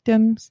him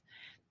victims,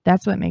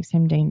 that's what makes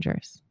him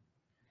dangerous.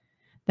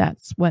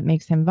 That's what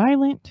makes him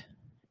violent,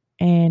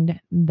 and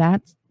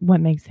that's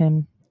what makes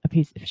him a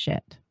piece of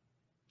shit.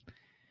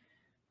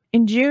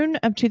 In June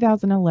of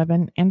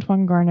 2011,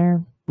 Antoine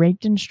Garner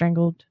raped and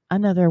strangled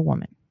another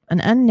woman, an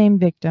unnamed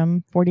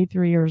victim,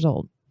 43 years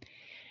old.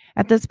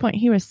 At this point,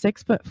 he was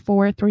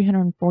 6'4",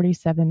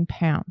 347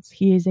 pounds.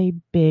 He is a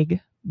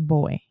big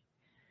boy.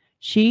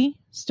 She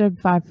stood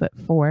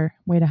 5'4",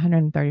 weighed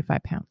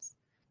 135 pounds.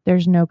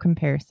 There's no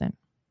comparison.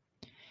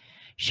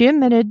 She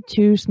admitted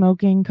to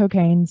smoking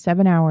cocaine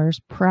 7 hours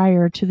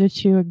prior to the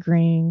two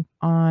agreeing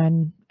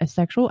on a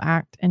sexual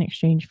act in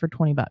exchange for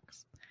 $20.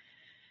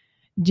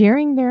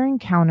 During their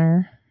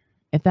encounter,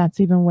 if that's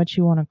even what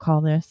you want to call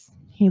this,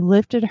 he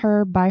lifted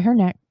her by her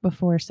neck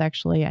before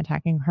sexually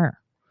attacking her.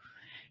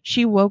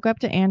 She woke up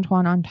to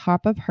Antoine on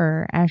top of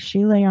her as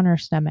she lay on her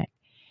stomach,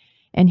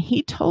 and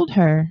he told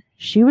her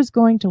she was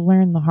going to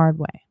learn the hard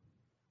way.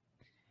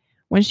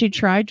 When she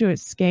tried to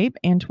escape,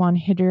 Antoine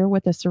hit her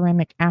with a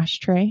ceramic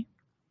ashtray,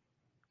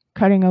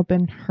 cutting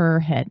open her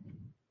head.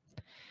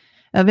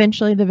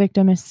 Eventually, the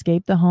victim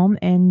escaped the home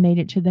and made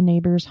it to the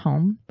neighbor's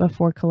home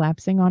before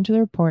collapsing onto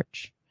their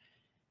porch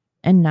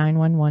and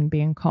 911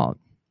 being called.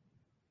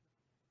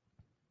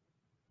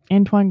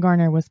 Antoine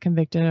Garner was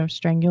convicted of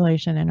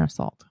strangulation and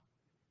assault.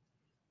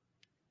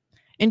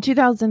 In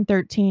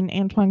 2013,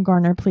 Antoine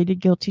Garner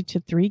pleaded guilty to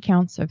 3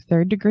 counts of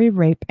third-degree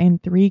rape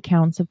and 3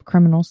 counts of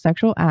criminal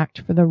sexual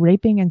act for the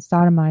raping and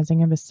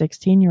sodomizing of a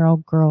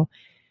 16-year-old girl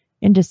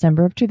in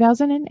December of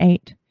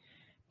 2008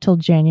 till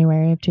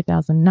January of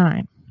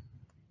 2009.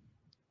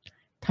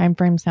 Time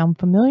frame sound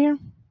familiar?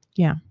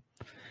 Yeah.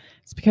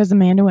 It's because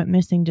Amanda went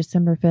missing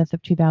December 5th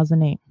of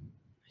 2008.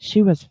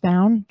 She was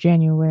found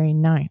January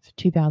 9th,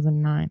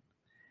 2009.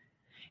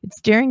 It's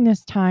during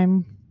this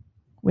time,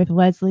 with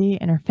Leslie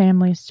and her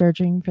family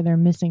searching for their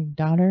missing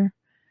daughter,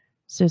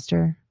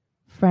 sister,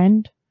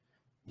 friend,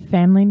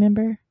 family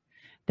member,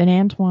 that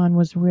Antoine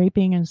was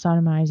raping and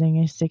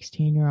sodomizing a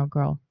 16-year-old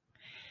girl.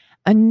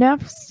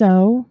 Enough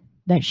so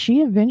that she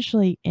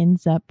eventually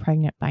ends up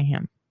pregnant by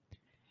him.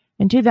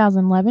 In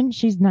 2011,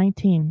 she's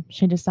 19.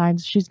 She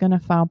decides she's going to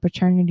file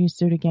paternity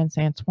suit against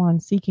Antoine,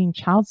 seeking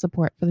child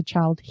support for the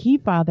child he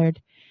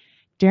fathered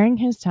during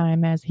his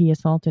time as he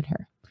assaulted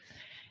her.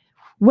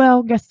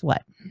 Well, guess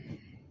what?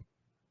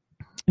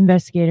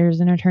 Investigators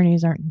and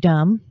attorneys aren't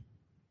dumb.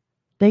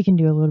 They can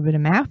do a little bit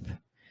of math.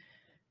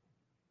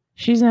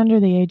 She's under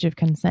the age of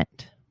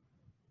consent.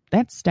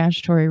 That's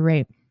statutory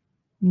rape,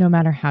 no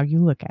matter how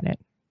you look at it.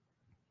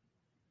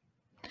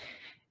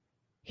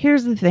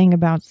 Here's the thing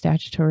about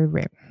statutory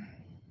rape.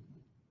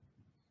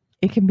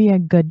 It can be a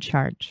good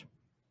charge.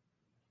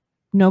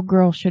 No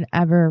girl should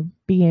ever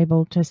be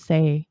able to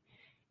say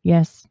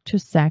yes to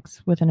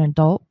sex with an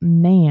adult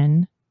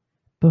man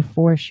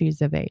before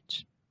she's of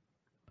age.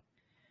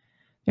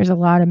 There's a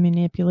lot of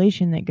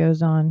manipulation that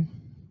goes on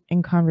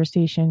in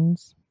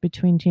conversations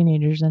between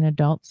teenagers and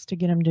adults to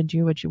get them to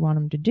do what you want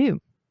them to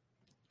do.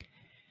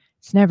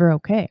 It's never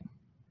okay.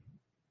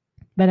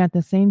 But at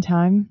the same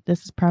time,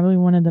 this is probably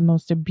one of the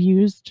most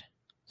abused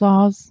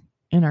laws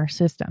in our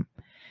system,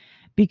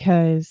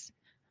 because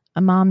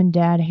a mom and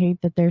dad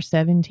hate that their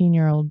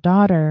 17-year-old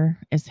daughter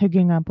is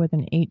hooking up with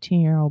an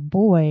 18-year-old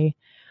boy.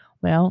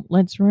 Well,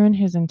 let's ruin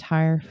his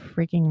entire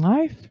freaking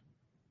life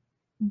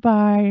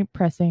by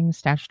pressing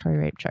statutory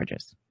rape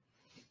charges.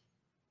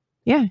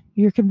 Yeah,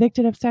 you're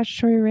convicted of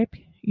statutory rape.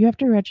 You have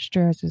to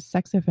register as a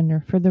sex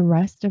offender for the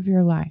rest of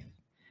your life.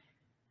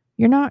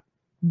 You're not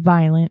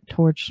violent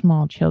towards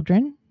small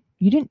children.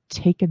 You didn't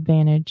take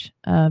advantage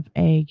of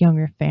a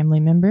younger family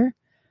member.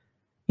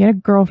 You had a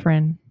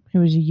girlfriend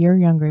who was a year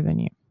younger than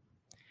you.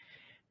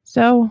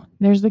 So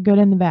there's the good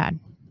and the bad.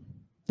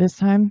 This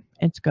time,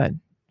 it's good.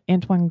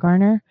 Antoine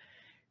Garner,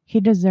 he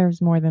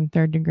deserves more than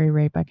third-degree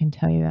rape, I can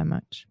tell you that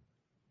much.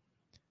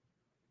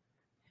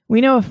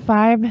 We know of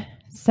 5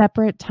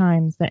 separate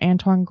times that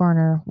Antoine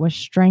Garner was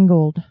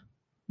strangled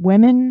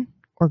women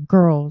or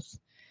girls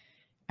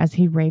as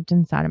he raped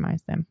and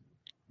sodomized them.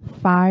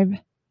 5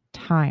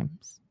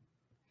 times.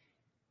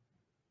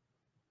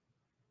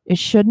 It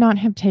should not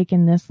have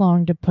taken this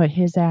long to put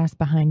his ass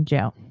behind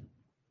jail.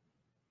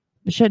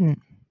 It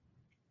shouldn't.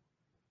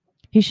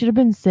 He should have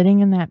been sitting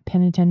in that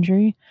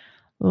penitentiary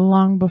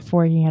long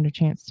before he had a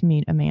chance to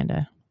meet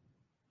Amanda.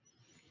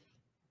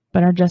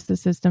 But our justice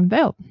system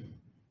failed.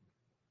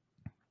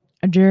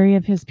 A jury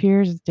of his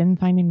peers didn't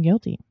find him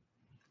guilty.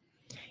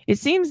 It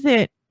seems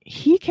that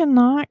he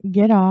cannot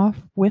get off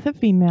with a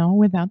female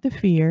without the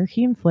fear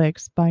he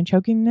inflicts by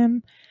choking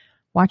them,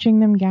 watching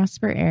them gasp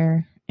for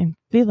air, and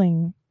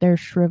feeling their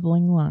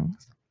shriveling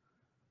lungs.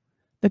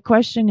 The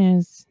question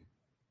is,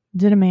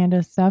 did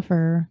Amanda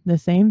suffer the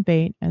same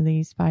fate as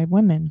these 5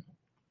 women?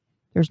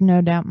 There's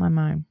no doubt in my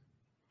mind.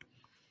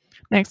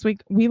 Next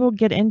week, we will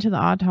get into the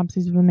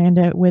autopsies of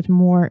Amanda with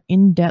more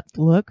in-depth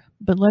look,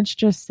 but let's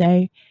just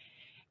say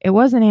it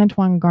wasn't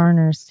Antoine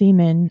Garner's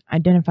semen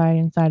identified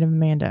inside of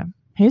Amanda.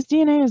 His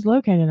DNA is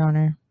located on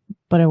her,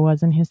 but it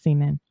wasn't his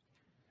semen.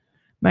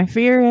 My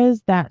fear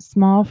is that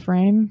small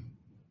frame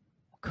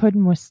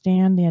couldn't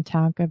withstand the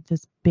attack of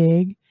this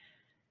big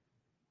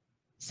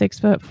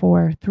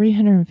 6'4",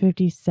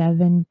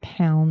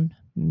 357-pound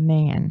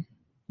man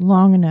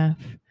long enough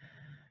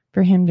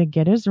for him to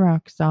get his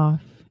rocks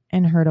off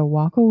and her to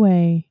walk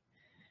away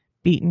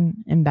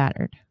beaten and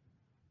battered.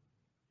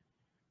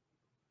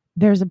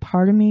 There's a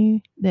part of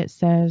me that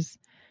says,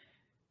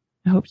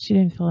 I hope she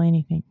didn't feel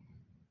anything.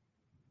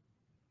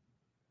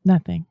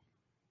 Nothing.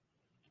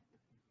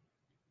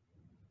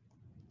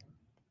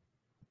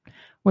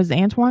 Was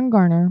Antoine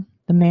Garner,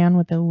 the man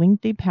with a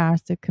lengthy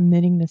past of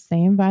committing the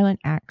same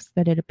violent acts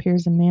that it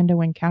appears Amanda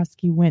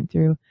Winkowski went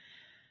through,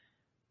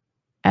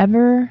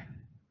 ever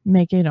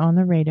make it on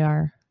the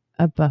radar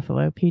of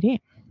Buffalo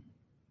PD?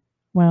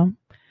 Well,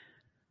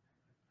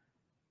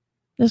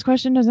 this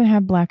question doesn't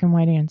have black and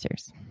white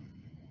answers.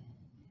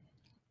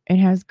 It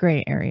has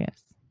gray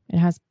areas. It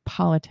has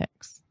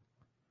politics.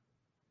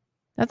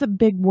 That's a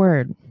big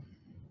word,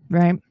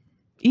 right?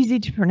 Easy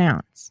to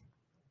pronounce,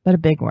 but a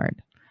big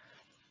word.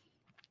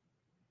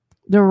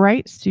 The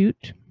right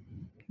suit,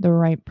 the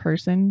right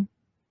person,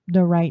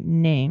 the right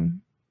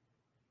name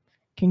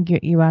can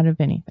get you out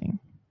of anything.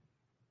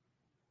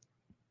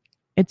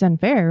 It's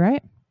unfair,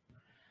 right?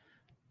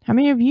 How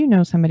many of you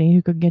know somebody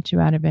who could get you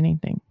out of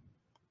anything?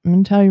 I'm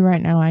going to tell you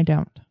right now, I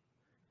don't.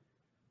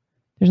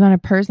 There's not a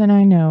person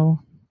I know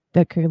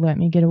that could let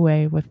me get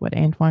away with what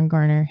Antoine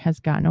Garner has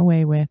gotten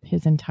away with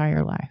his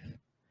entire life.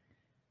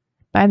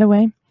 By the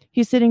way,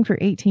 he's sitting for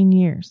 18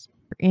 years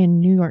in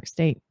New York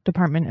State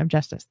Department of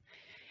Justice.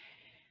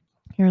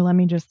 Here, let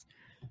me just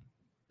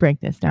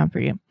break this down for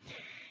you.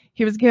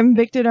 He was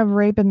convicted of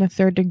rape in the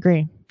 3rd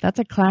degree. That's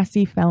a Class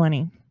C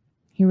felony.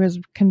 He was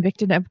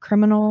convicted of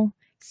criminal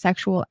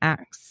sexual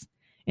acts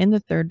in the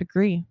third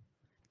degree.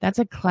 That's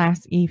a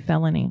Class E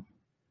felony.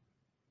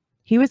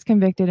 He was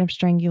convicted of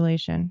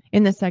strangulation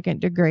in the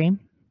second degree,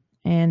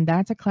 and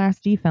that's a Class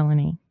D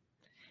felony.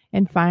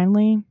 And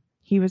finally,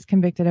 he was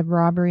convicted of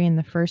robbery in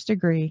the first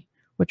degree,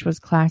 which was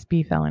Class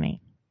B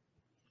felony.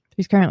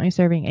 He's currently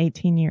serving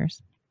 18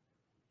 years.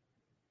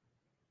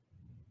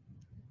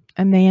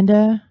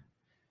 Amanda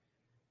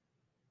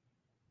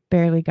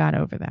barely got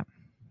over that.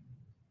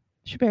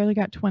 She barely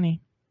got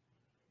 20.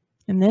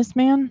 And this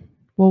man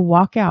will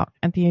walk out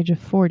at the age of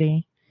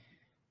 40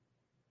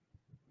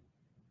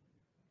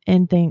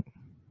 and think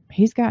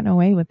he's gotten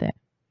away with it.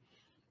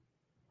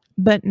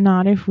 But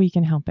not if we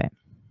can help it.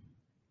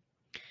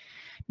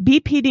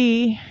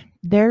 BPD,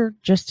 they're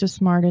just as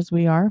smart as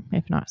we are,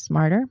 if not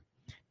smarter.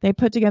 They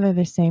put together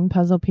the same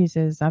puzzle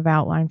pieces I've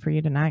outlined for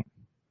you tonight.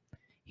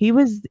 He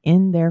was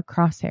in their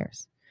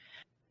crosshairs.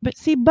 But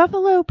see,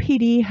 Buffalo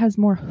PD has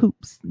more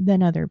hoops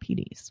than other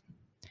PDs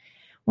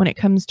when it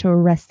comes to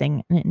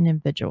arresting an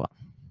individual.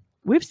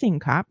 We've seen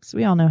cops.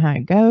 We all know how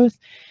it goes.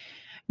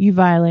 You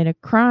violate a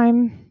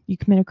crime, you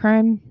commit a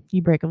crime,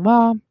 you break a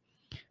law.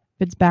 If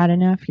it's bad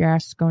enough, your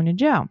ass is going to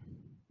jail.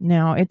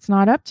 Now, it's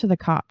not up to the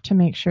cop to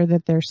make sure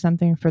that there's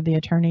something for the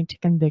attorney to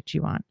convict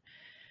you on.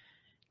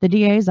 The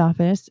DA's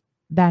office,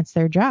 that's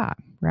their job,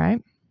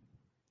 right?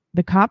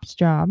 The cop's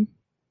job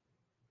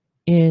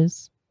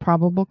is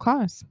probable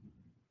cause,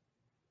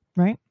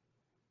 right?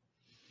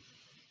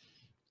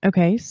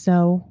 Okay,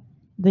 so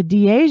the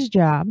DA's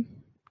job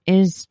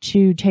is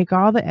to take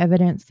all the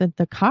evidence that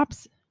the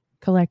cops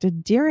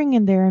collected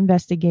during their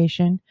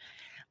investigation,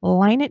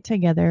 line it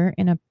together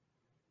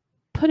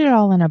put it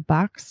all in a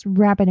box,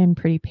 wrap it in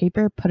pretty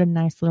paper, put a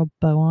nice little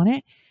bow on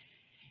it,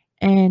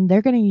 and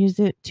they're going to use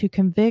it to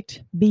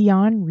convict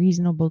beyond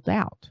reasonable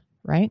doubt,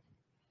 right?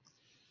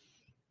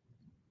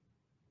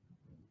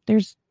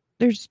 There's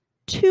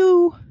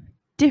two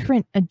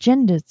different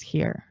agendas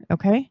here,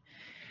 okay?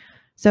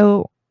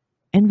 So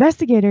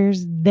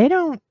investigators, they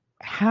don't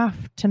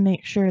have to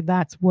make sure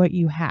that's what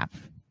you have.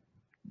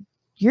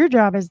 Your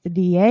job as the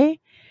DA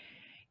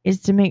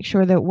is to make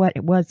sure that what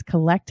was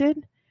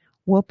collected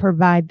will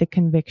provide the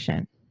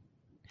conviction.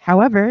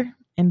 However,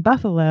 in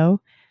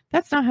Buffalo,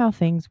 that's not how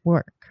things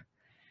work.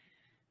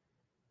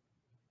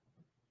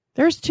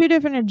 There's two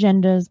different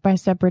agendas by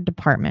separate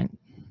department,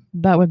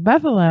 but with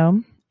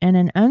Buffalo and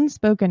an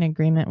unspoken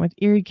agreement with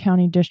Erie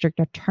County District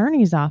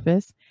Attorney's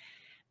Office,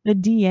 the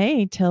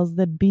DA tells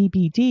the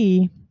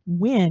BPD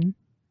when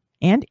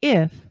and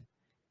if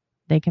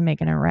they can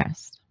make an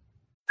arrest.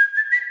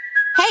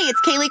 Hey,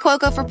 it's Kaylee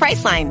Cuoco for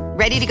Priceline.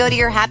 Ready to go to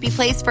your happy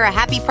place for a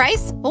happy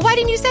price? Well, why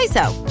didn't you say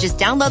so? Just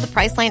download the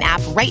Priceline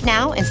app right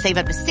now and save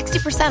up to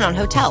 60% on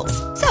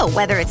hotels. So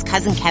whether it's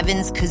Cousin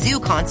Kevin's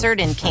Kazoo Concert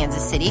in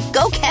Kansas City,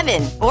 go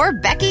Kevin, or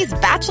Becky's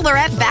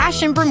Bachelorette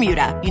Bash in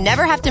Bermuda, you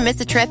never have to miss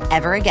a trip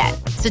ever again.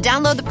 So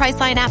download the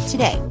Priceline app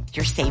today.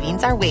 Your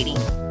savings are waiting.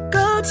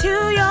 Go to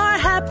your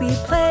happy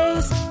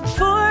place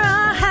for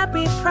a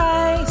happy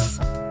price.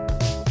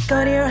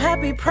 Go to your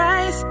happy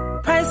price,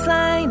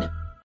 Priceline.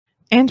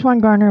 Antoine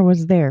Garner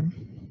was there.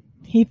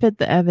 He fit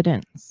the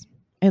evidence.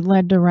 It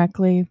led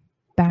directly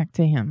back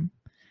to him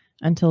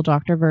until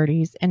Dr.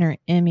 Verdi's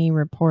NME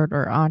report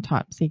or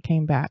autopsy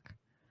came back.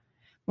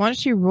 Once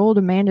she ruled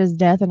Amanda's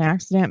death an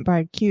accident by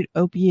acute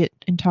opiate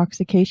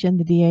intoxication,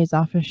 the DA's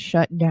office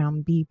shut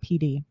down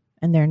BPD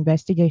and their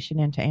investigation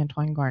into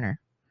Antoine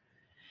Garner.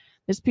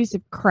 This piece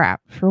of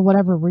crap, for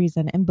whatever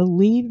reason, and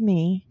believe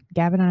me,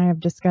 Gavin and I have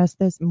discussed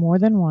this more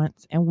than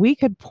once, and we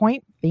could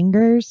point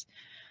fingers,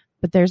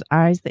 but there's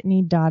I's that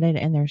need dotted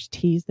and there's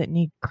T's that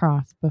need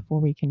crossed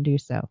before we can do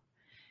so.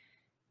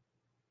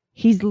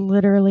 He's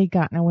literally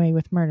gotten away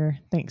with murder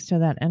thanks to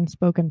that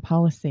unspoken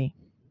policy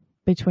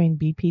between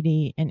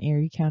BPD and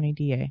Erie County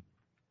DA.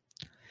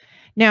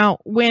 Now,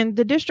 when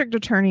the district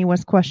attorney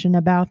was questioned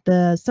about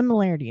the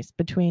similarities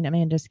between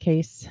Amanda's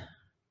case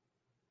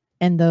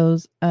and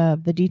those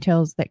of the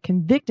details that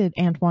convicted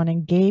Antoine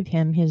and gave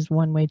him his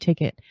one-way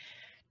ticket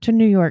to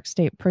New York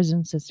State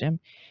prison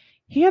system,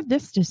 he had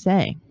this to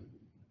say.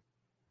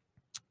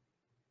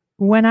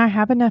 When I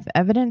have enough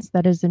evidence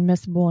that is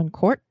admissible in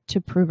court to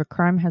prove a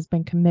crime has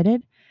been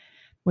committed,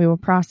 we will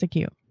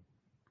prosecute.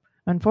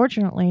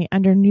 Unfortunately,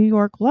 under New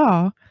York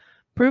law,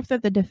 proof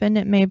that the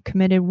defendant may have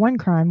committed one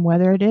crime,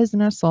 whether it is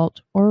an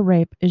assault or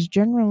rape, is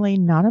generally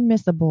not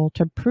admissible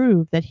to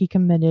prove that he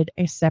committed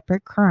a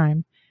separate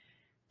crime,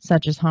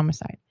 such as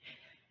homicide.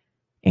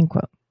 End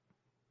quote.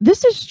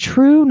 This is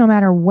true no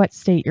matter what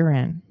state you're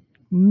in.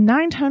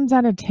 9 times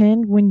out of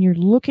 10, when you're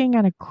looking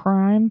at a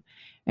crime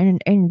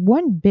and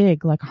one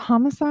big like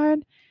homicide,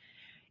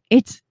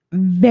 it's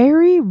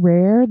very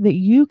rare that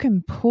you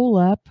can pull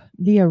up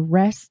the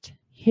arrest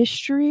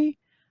history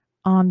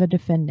on the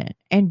defendant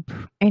and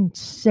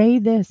say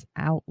this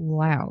out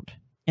loud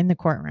in the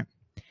courtroom.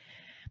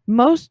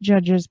 Most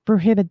judges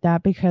prohibit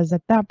that because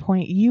at that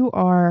point you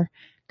are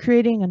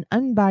creating an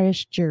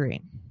unbiased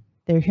jury.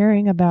 They're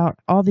hearing about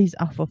all these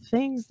awful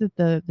things that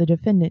the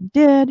defendant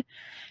did,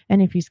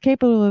 and if he's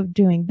capable of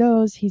doing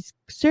those, he's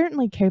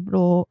certainly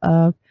capable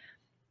of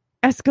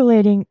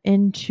escalating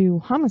into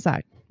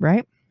homicide,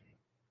 right?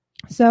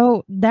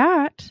 So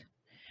that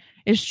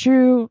is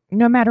true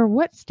no matter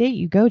what state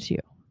you go to.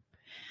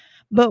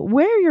 But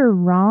where you're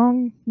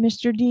wrong,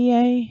 Mr.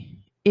 DA,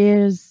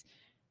 is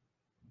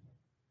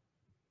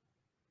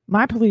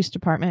my police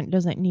department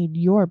doesn't need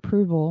your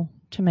approval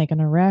to make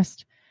an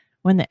arrest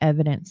when the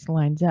evidence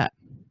lines up.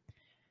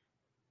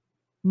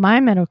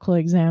 My medical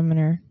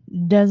examiner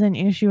doesn't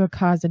issue a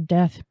cause of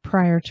death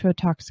prior to a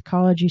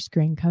toxicology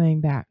screen coming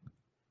back.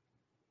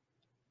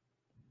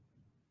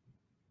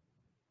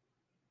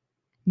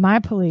 My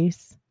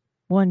police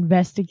will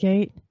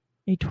investigate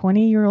a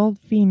 20-year-old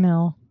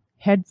female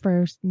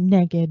headfirst,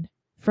 naked,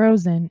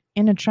 frozen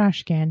in a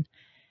trash can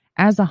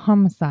as a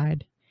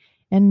homicide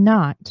and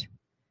not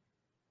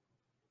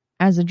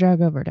as a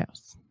drug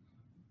overdose.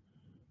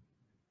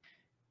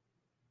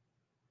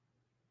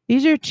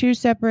 These are two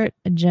separate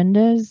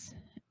agendas,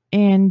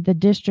 and the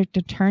district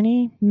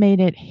attorney made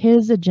it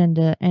his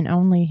agenda and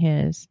only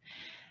his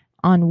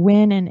on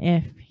when and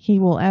if he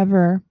will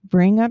ever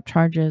bring up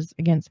charges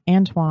against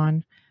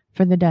Antoine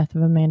for the death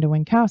of Amanda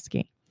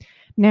Winkowski.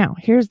 Now,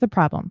 here's the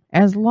problem.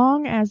 As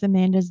long as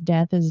Amanda's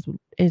death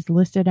is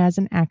listed as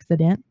an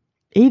accident,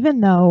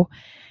 even though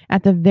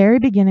at the very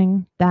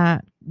beginning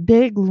that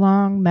big,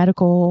 long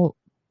medical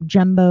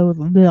jumbo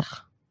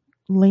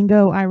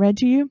lingo I read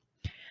to you,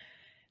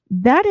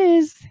 that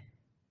is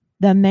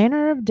the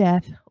manner of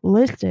death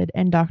listed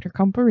in Dr.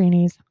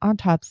 Comparini's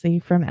autopsy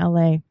from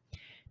LA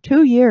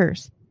 2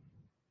 years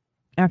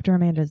after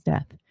Amanda's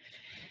death.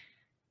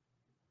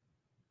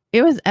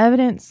 It was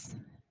evidence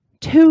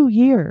 2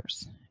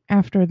 years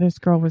after this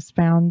girl was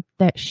found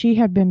that she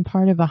had been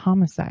part of a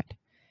homicide.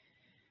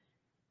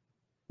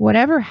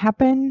 Whatever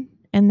happened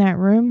in that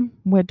room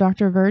with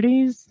Dr.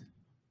 Verdes,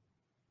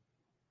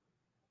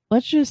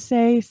 let's just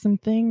say some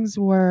things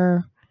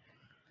were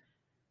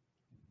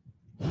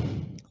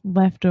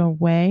left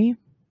away.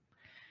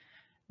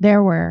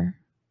 There were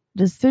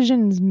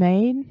decisions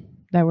made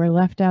that were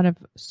left out of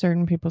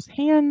certain people's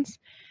hands.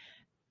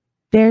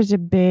 There's a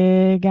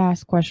big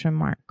ass question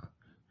mark.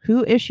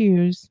 Who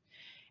issues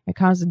a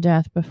cause of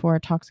death before a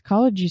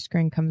toxicology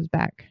screen comes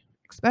back?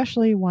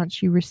 Especially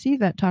once you receive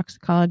that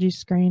toxicology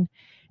screen,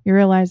 you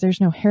realize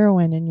there's no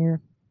heroin in your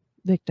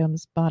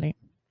victim's body.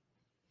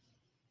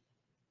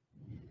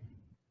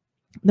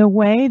 The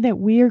way that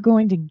we are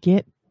going to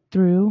get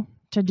through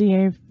to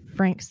DA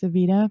Frank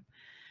Savita,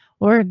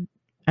 or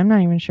I'm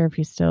not even sure if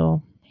he's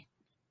still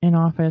in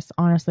office.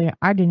 Honestly,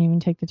 I didn't even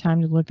take the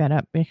time to look that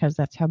up because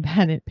that's how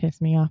bad it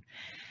pissed me off.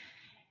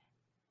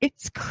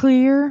 It's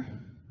clear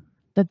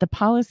that the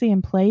policy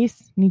in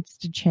place needs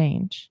to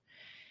change.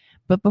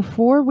 But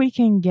before we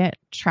can get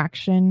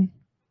traction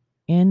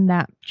in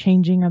that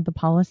changing of the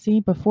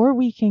policy, before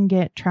we can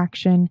get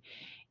traction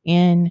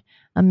in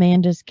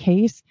Amanda's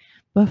case,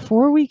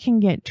 before we can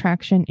get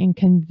traction in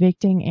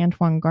convicting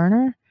Antoine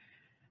Garner,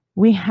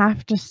 we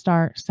have to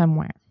start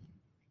somewhere.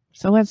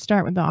 So let's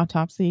start with the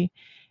autopsy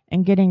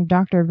and getting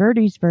Dr.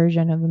 Verdes'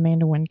 version of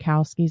Amanda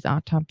Winkowski's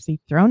autopsy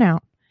thrown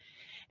out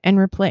and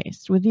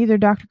replaced with either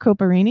Dr.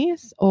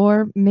 Comparini's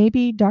or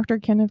maybe Dr.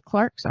 Kenneth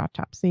Clark's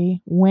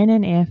autopsy when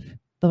and if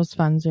those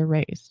funds are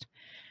raised.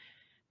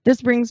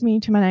 This brings me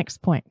to my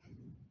next point.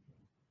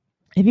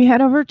 If you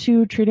head over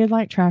to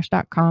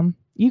treatedliketrash.com,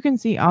 you can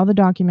see all the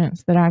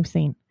documents that I've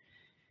seen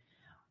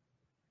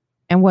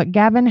and what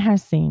Gavin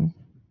has seen,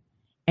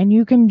 and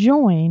you can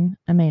join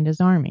Amanda's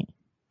army.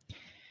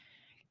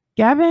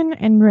 Gavin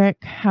and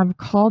Rick have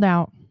called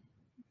out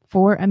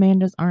for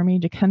Amanda's army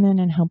to come in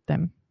and help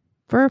them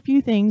for a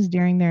few things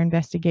during their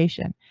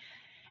investigation.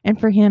 And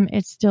for him,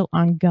 it's still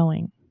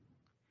ongoing.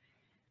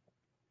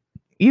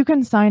 You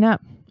can sign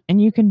up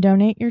and you can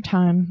donate your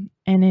time,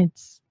 and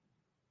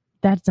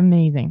that's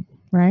amazing,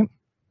 right?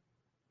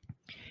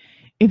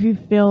 If you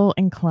feel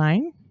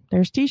inclined,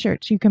 there's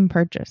t-shirts you can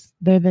purchase.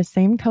 They're the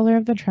same color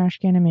of the trash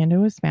can Amanda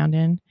was found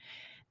in.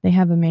 They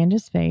have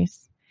Amanda's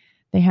face.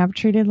 They have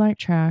Treated Like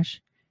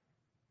Trash.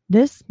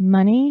 This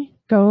money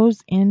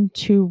goes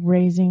into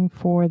raising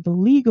for the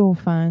legal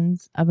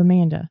funds of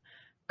Amanda.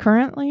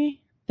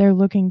 Currently, they're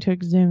looking to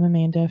exhume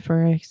Amanda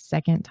for a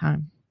second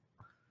time.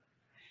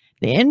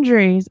 The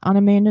injuries on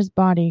Amanda's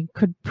body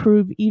could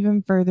prove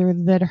even further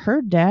that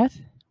her death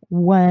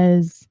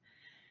was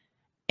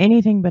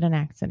anything but an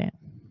accident.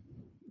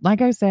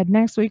 Like I said,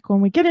 next week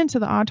when we get into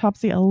the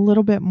autopsy a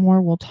little bit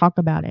more, we'll talk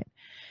about it.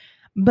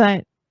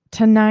 But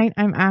tonight,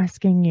 I'm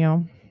asking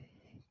you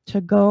to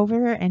go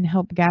over and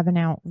help Gavin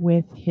out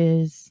with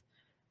his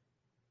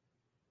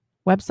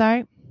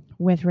website,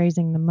 with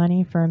raising the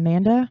money for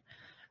Amanda,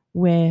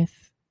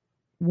 with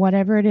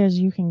whatever it is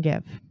you can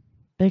give.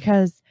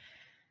 Because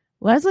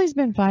Leslie's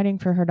been fighting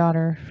for her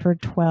daughter for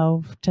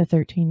 12 to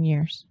 13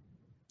 years.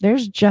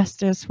 There's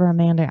justice for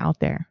Amanda out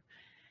there.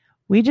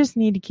 We just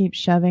need to keep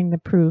shoving the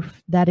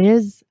proof that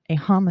is a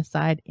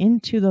homicide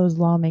into those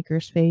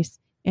lawmakers' face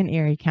in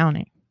Erie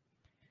County.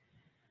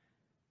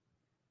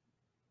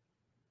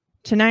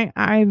 Tonight,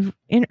 I've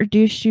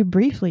introduced you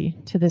briefly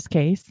to this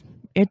case.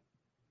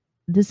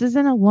 This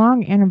isn't a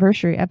long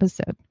anniversary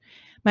episode,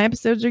 My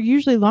episodes are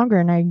usually longer,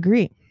 and I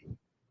agree.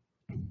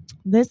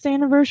 This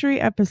anniversary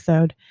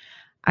episode,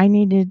 I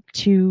needed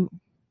to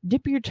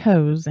dip your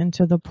toes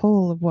into the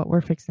pool of what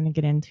we're fixing to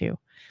get into.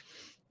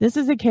 This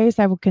is a case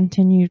I will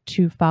continue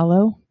to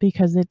follow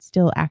because it's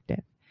still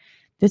active.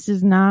 This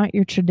is not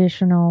your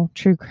traditional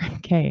true crime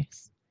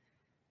case.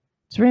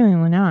 It's really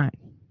not.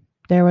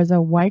 There was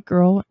a white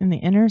girl in the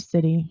inner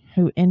city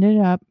who ended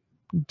up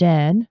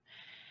dead,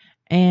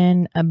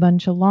 and a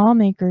bunch of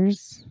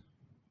lawmakers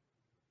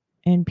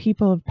and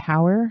people of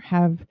power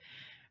have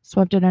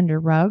swept it under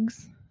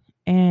rugs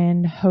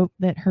and hoped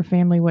that her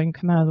family wouldn't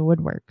come out of the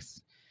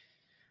woodworks.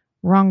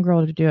 Wrong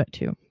girl to do it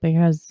to,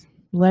 because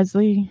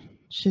Leslie,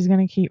 she's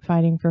going to keep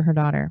fighting for her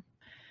daughter.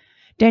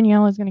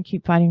 Danielle is going to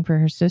keep fighting for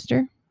her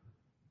sister.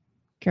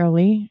 Carol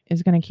Lee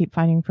is going to keep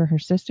fighting for her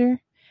sister.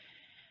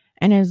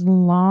 And as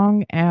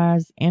long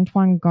as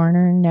Antoine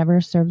Garner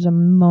never serves a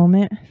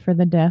moment for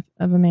the death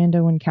of Amanda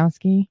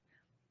Winkowski,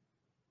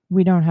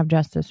 we don't have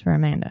justice for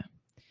Amanda.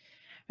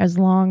 As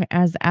long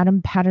as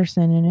Adam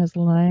Patterson and his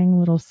lying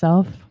little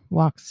self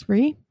walks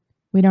free,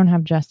 we don't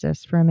have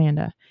justice for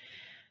Amanda.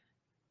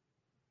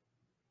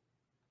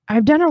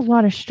 I've done a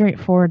lot of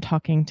straightforward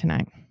talking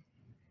tonight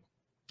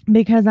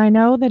because I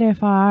know that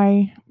if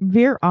I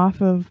veer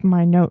off of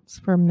my notes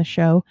from the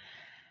show,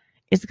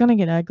 it's going to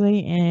get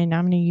ugly, and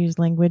I'm going to use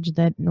language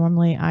that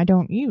normally I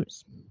don't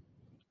use.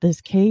 This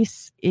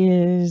case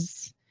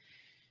is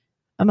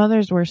a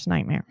mother's worst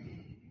nightmare.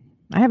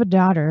 I have a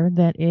daughter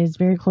that is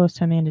very close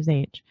to Amanda's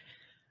age.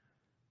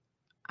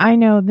 I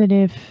know that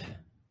if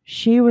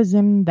she was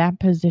in that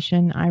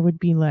position, I would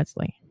be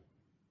Leslie.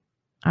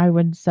 I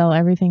would sell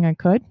everything I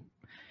could.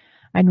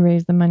 I'd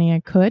raise the money I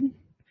could.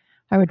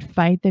 I would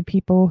fight the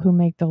people who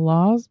make the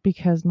laws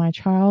because my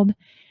child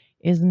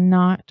is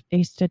not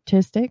a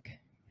statistic.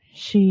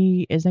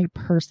 She is a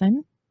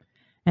person,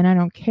 and I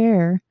don't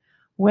care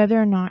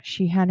whether or not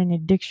she had an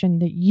addiction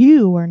that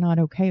you are not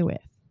okay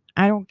with.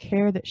 I don't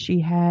care that she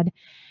had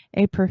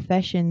a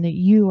profession that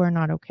you are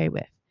not okay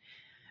with.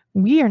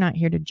 We are not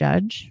here to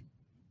judge.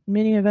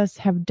 Many of us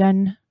have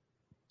done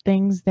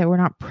things that we're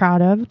not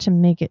proud of to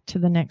make it to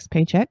the next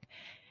paycheck,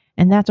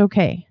 and that's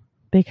okay,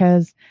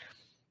 because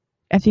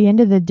at the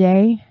end of the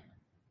day,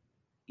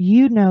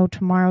 you know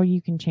tomorrow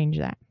you can change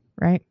that,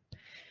 right?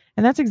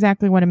 And that's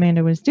exactly what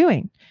Amanda was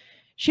doing.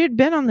 She had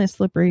been on this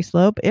slippery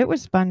slope. It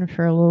was fun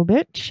for a little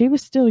bit. She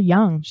was still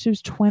young. She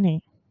was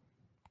 20.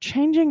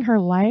 Changing her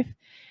life.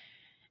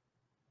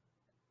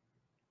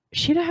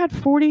 She'd have had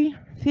 40,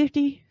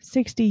 50,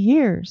 60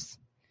 years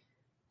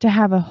to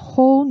have a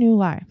whole new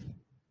life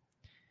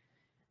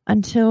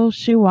until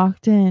she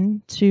walked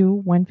into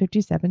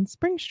 157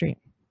 Spring Street.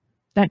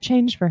 That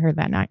changed for her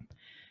that night.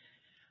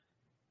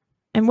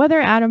 And whether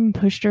Adam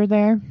pushed her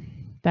there,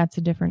 that's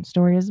a different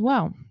story as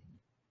well.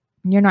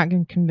 You're not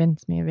going to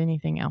convince me of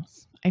anything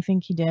else. I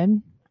think he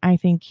did. I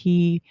think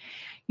he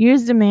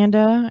used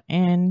Amanda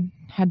and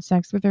had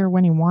sex with her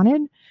when he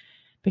wanted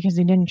because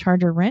he didn't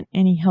charge her rent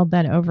and he held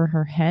that over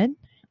her head.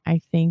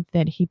 I think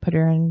that he put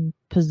her in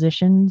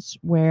positions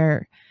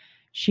where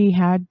she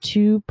had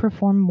to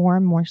perform more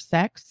and more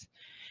sex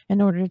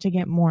in order to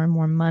get more and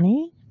more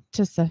money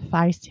to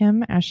suffice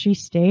him as she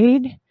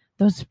stayed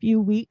those few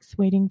weeks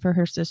waiting for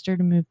her sister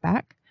to move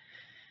back.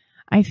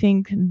 I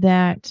think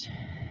that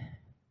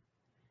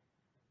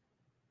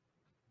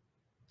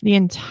the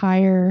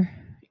entire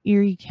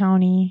Erie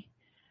County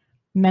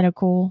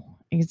medical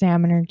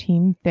examiner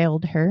team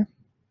failed her.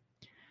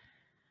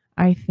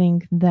 I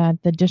think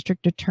that the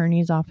district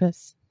attorney's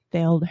office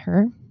failed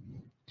her.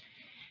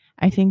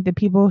 I think the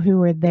people who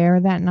were there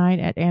that night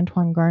at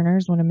Antoine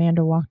Garner's when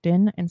Amanda walked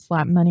in and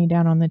slapped money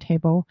down on the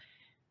table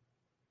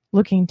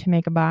looking to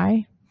make a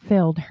buy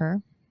failed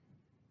her.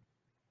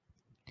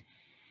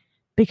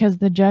 Because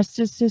the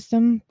justice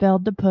system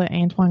failed to put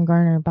Antoine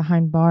Garner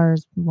behind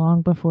bars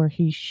long before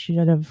he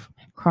should have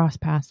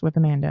crossed paths with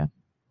Amanda.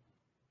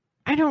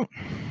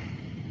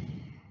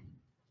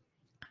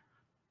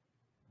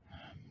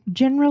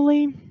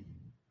 Generally,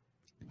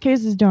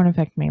 cases don't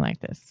affect me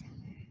like this.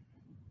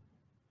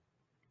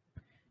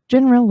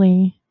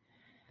 Generally,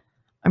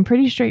 I'm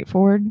pretty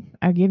straightforward.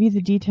 I give you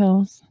the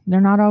details. They're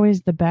not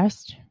always the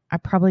best. I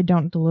probably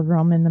don't deliver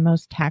them in the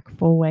most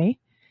tactful way,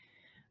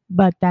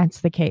 but that's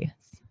the case.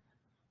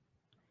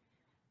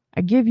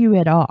 I give you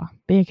it all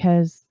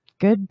because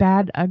good,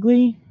 bad,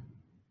 ugly,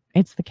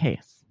 it's the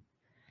case.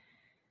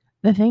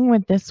 The thing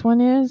with this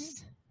one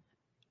is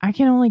I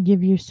can only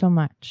give you so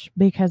much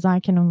because I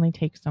can only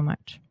take so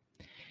much.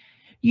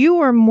 You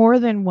are more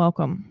than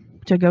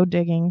welcome to go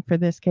digging for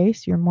this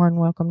case. You're more than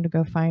welcome to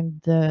go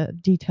find the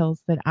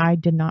details that I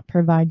did not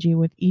provide you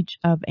with each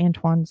of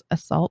Antoine's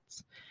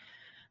assaults.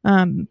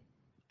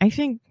 I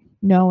think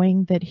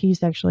knowing that he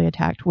sexually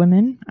attacked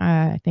women,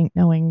 I think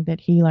knowing that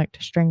he liked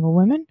to strangle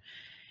women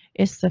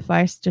is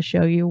suffice to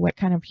show you what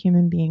kind of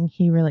human being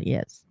he really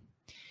is.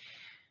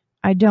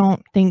 I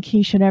don't think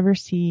he should ever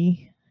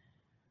see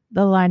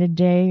the light of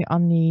day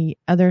on the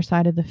other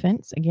side of the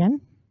fence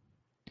again.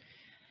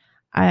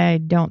 I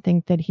don't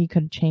think that he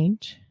could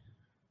change.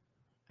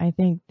 I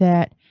think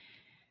that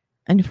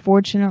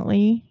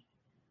Unfortunately,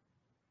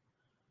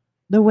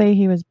 the way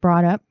he was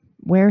brought up,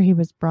 where he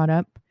was brought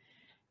up,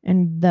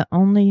 and the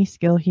only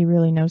skill he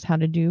really knows how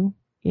to do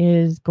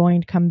is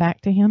going to come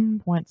back to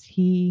him once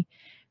he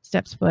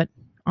steps foot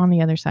on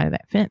the other side of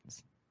that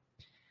fence.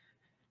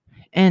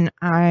 And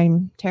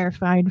I'm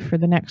terrified for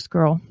the next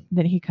girl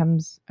that he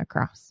comes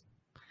across.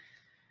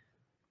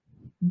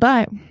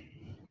 But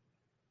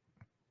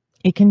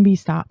it can be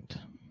stopped.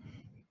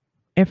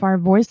 If our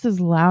voice is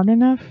loud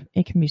enough,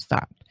 it can be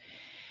stopped.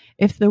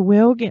 If the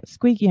wheel gets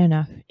squeaky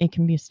enough, it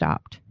can be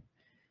stopped.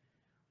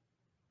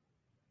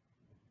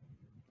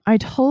 I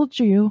told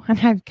you, and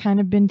I've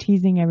kind of been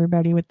teasing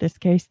everybody with this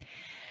case,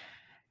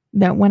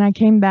 that when I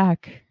came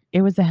back,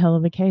 it was a hell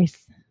of a case.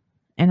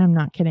 And I'm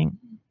not kidding.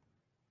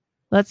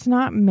 Let's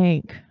not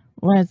make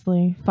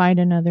Leslie fight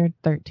another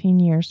 13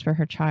 years for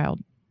her child.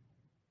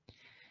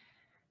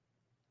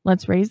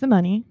 Let's raise the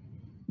money.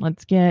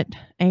 Let's get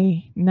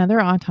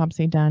another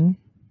autopsy done.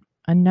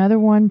 Another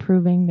one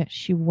proving that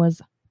she was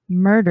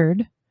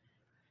murdered,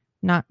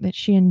 not that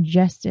she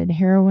ingested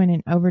heroin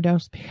and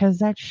overdose, because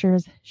that sure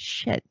as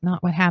shit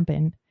not what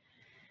happened.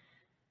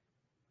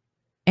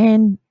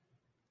 And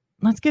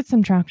let's get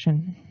some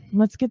traction.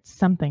 Let's get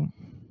something.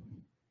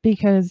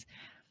 Because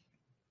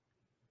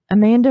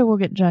Amanda will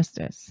get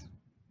justice.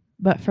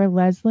 But for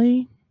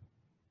Leslie,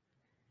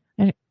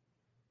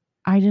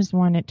 I just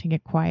want it to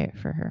get quiet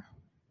for her.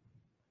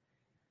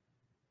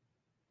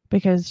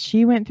 Because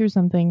she went through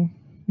something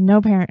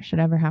no parent should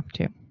ever have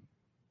to.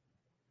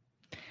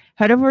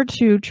 Head over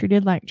to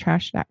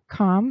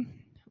treatedliketrash.com.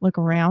 Look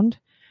around.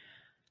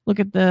 Look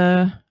at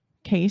the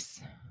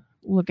case.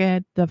 Look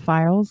at the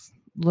files.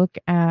 Look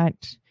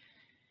at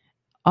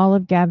all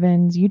of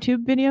Gavin's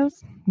YouTube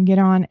videos. Get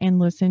on and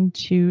listen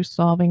to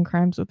Solving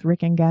Crimes with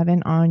Rick and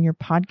Gavin on your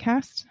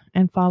podcast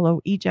and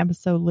follow each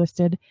episode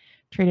listed,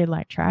 Treated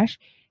Like Trash.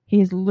 He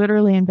is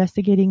literally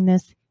investigating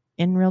this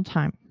in real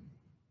time.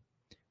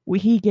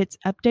 He gets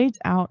updates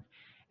out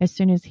as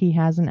soon as he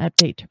has an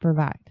update to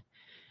provide.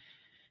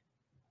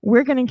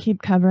 We're going to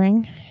keep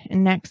covering,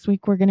 and next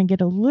week we're going to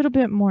get a little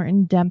bit more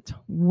in depth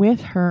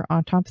with her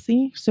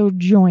autopsy. So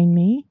join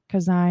me,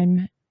 because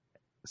I'm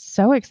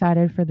so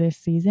excited for this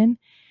season.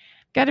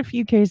 Got a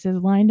few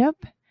cases lined up,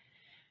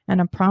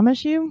 and I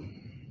promise you,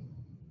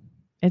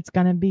 it's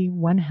going to be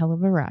one hell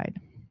of a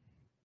ride.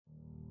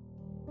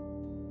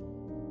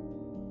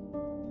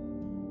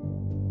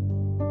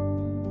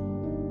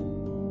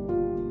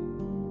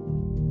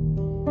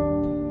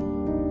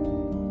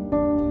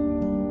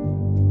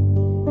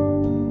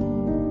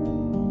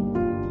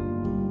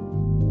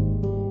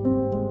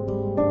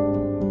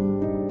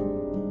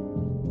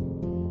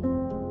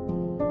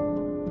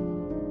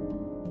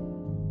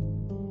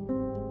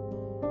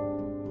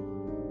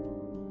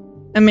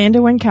 Amanda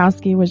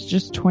Winkowski was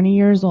just 20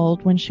 years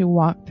old when she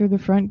walked through the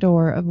front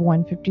door of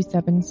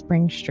 157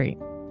 Spring Street.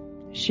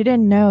 She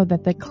didn't know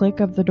that the click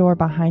of the door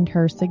behind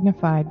her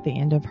signified the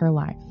end of her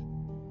life.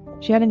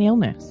 She had an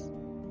illness,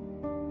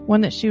 one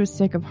that she was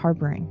sick of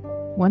harboring,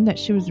 one that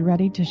she was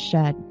ready to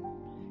shed.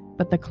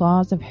 But the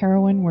claws of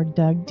heroin were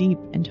dug deep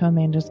into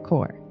Amanda's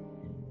core,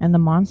 and the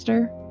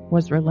monster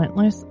was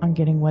relentless on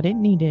getting what it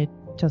needed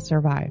to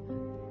survive.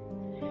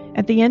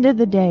 At the end of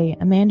the day,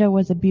 Amanda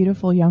was a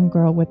beautiful young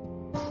girl with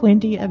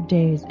plenty of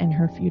days in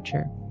her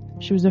future.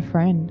 She was a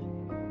friend,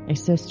 a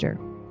sister,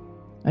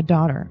 a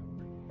daughter.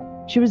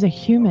 She was a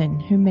human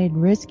who made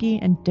risky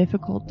and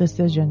difficult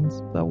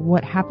decisions, but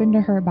what happened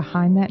to her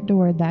behind that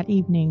door that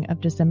evening of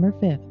December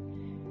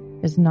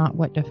 5th is not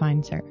what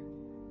defines her.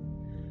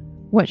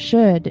 What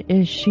should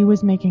is she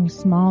was making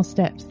small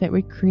steps that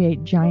would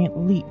create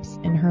giant leaps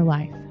in her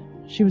life.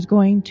 She was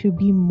going to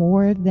be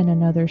more than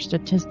another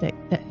statistic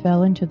that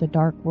fell into the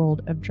dark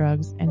world of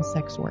drugs and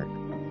sex work.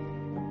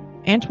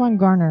 Antoine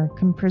Garner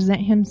can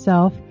present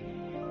himself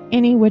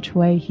any which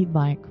way he'd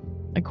like.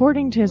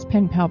 According to his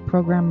pen pal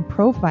program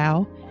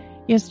profile,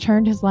 he has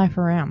turned his life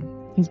around.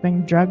 He's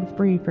been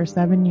drug-free for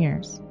 7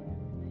 years.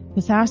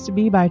 This has to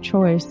be by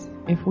choice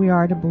if we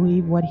are to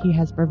believe what he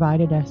has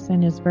provided us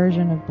in his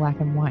version of black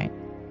and white.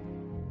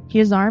 He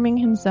is arming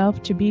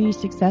himself to be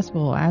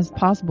successful as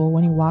possible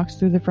when he walks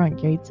through the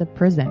front gates of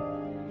prison.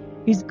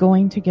 He's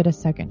going to get a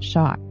second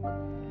shot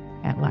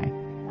at life.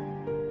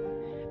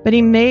 But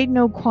he made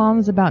no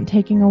qualms about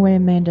taking away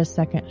Amanda's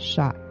second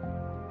shot.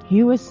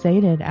 He was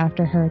sated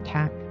after her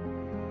attack.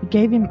 It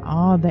gave him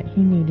all that he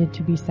needed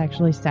to be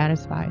sexually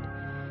satisfied.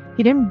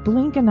 He didn't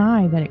blink an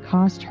eye that it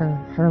cost her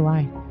her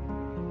life.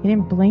 He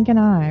didn't blink an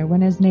eye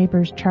when his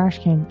neighbor's trash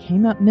can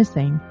came up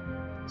missing,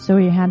 so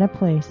he had a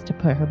place to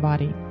put her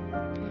body.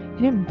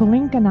 He didn't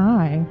blink an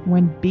eye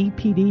when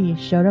BPD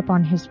showed up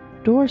on his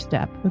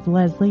doorstep with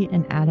Leslie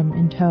and Adam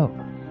in tow.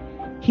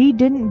 He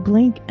didn't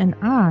blink an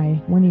eye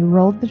when he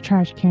rolled the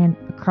trash can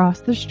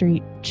across the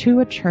street to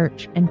a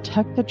church and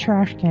tucked the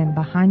trash can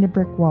behind a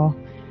brick wall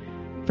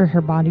for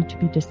her body to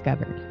be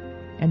discovered.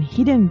 And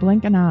he didn't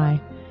blink an eye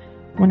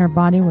when her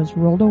body was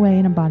rolled away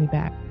in a body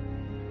bag.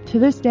 To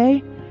this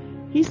day,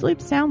 he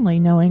sleeps soundly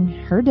knowing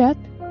her death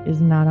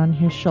is not on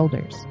his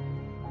shoulders.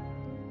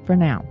 For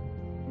now.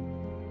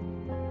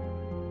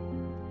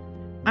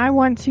 I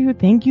want to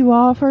thank you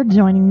all for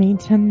joining me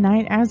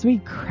tonight as we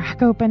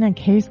crack open a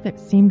case that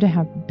seemed to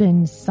have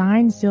been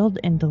signed, sealed,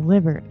 and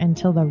delivered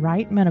until the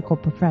right medical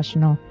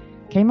professional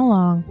came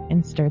along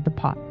and stirred the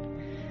pot.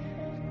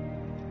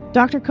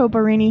 Dr.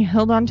 Coparini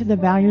held on to the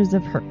values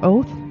of her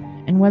oath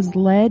and was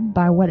led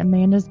by what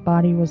Amanda's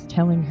body was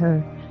telling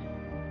her,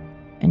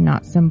 and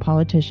not some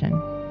politician,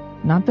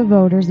 not the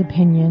voter's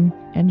opinion,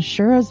 and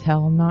sure as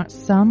hell not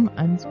some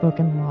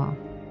unspoken law.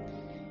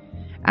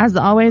 As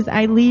always,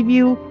 I leave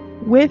you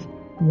with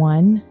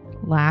one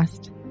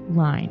last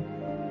line.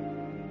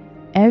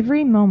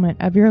 Every moment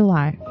of your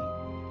life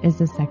is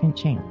a second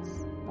chance.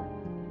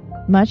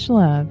 Much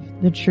love,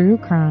 the true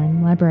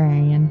crime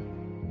librarian.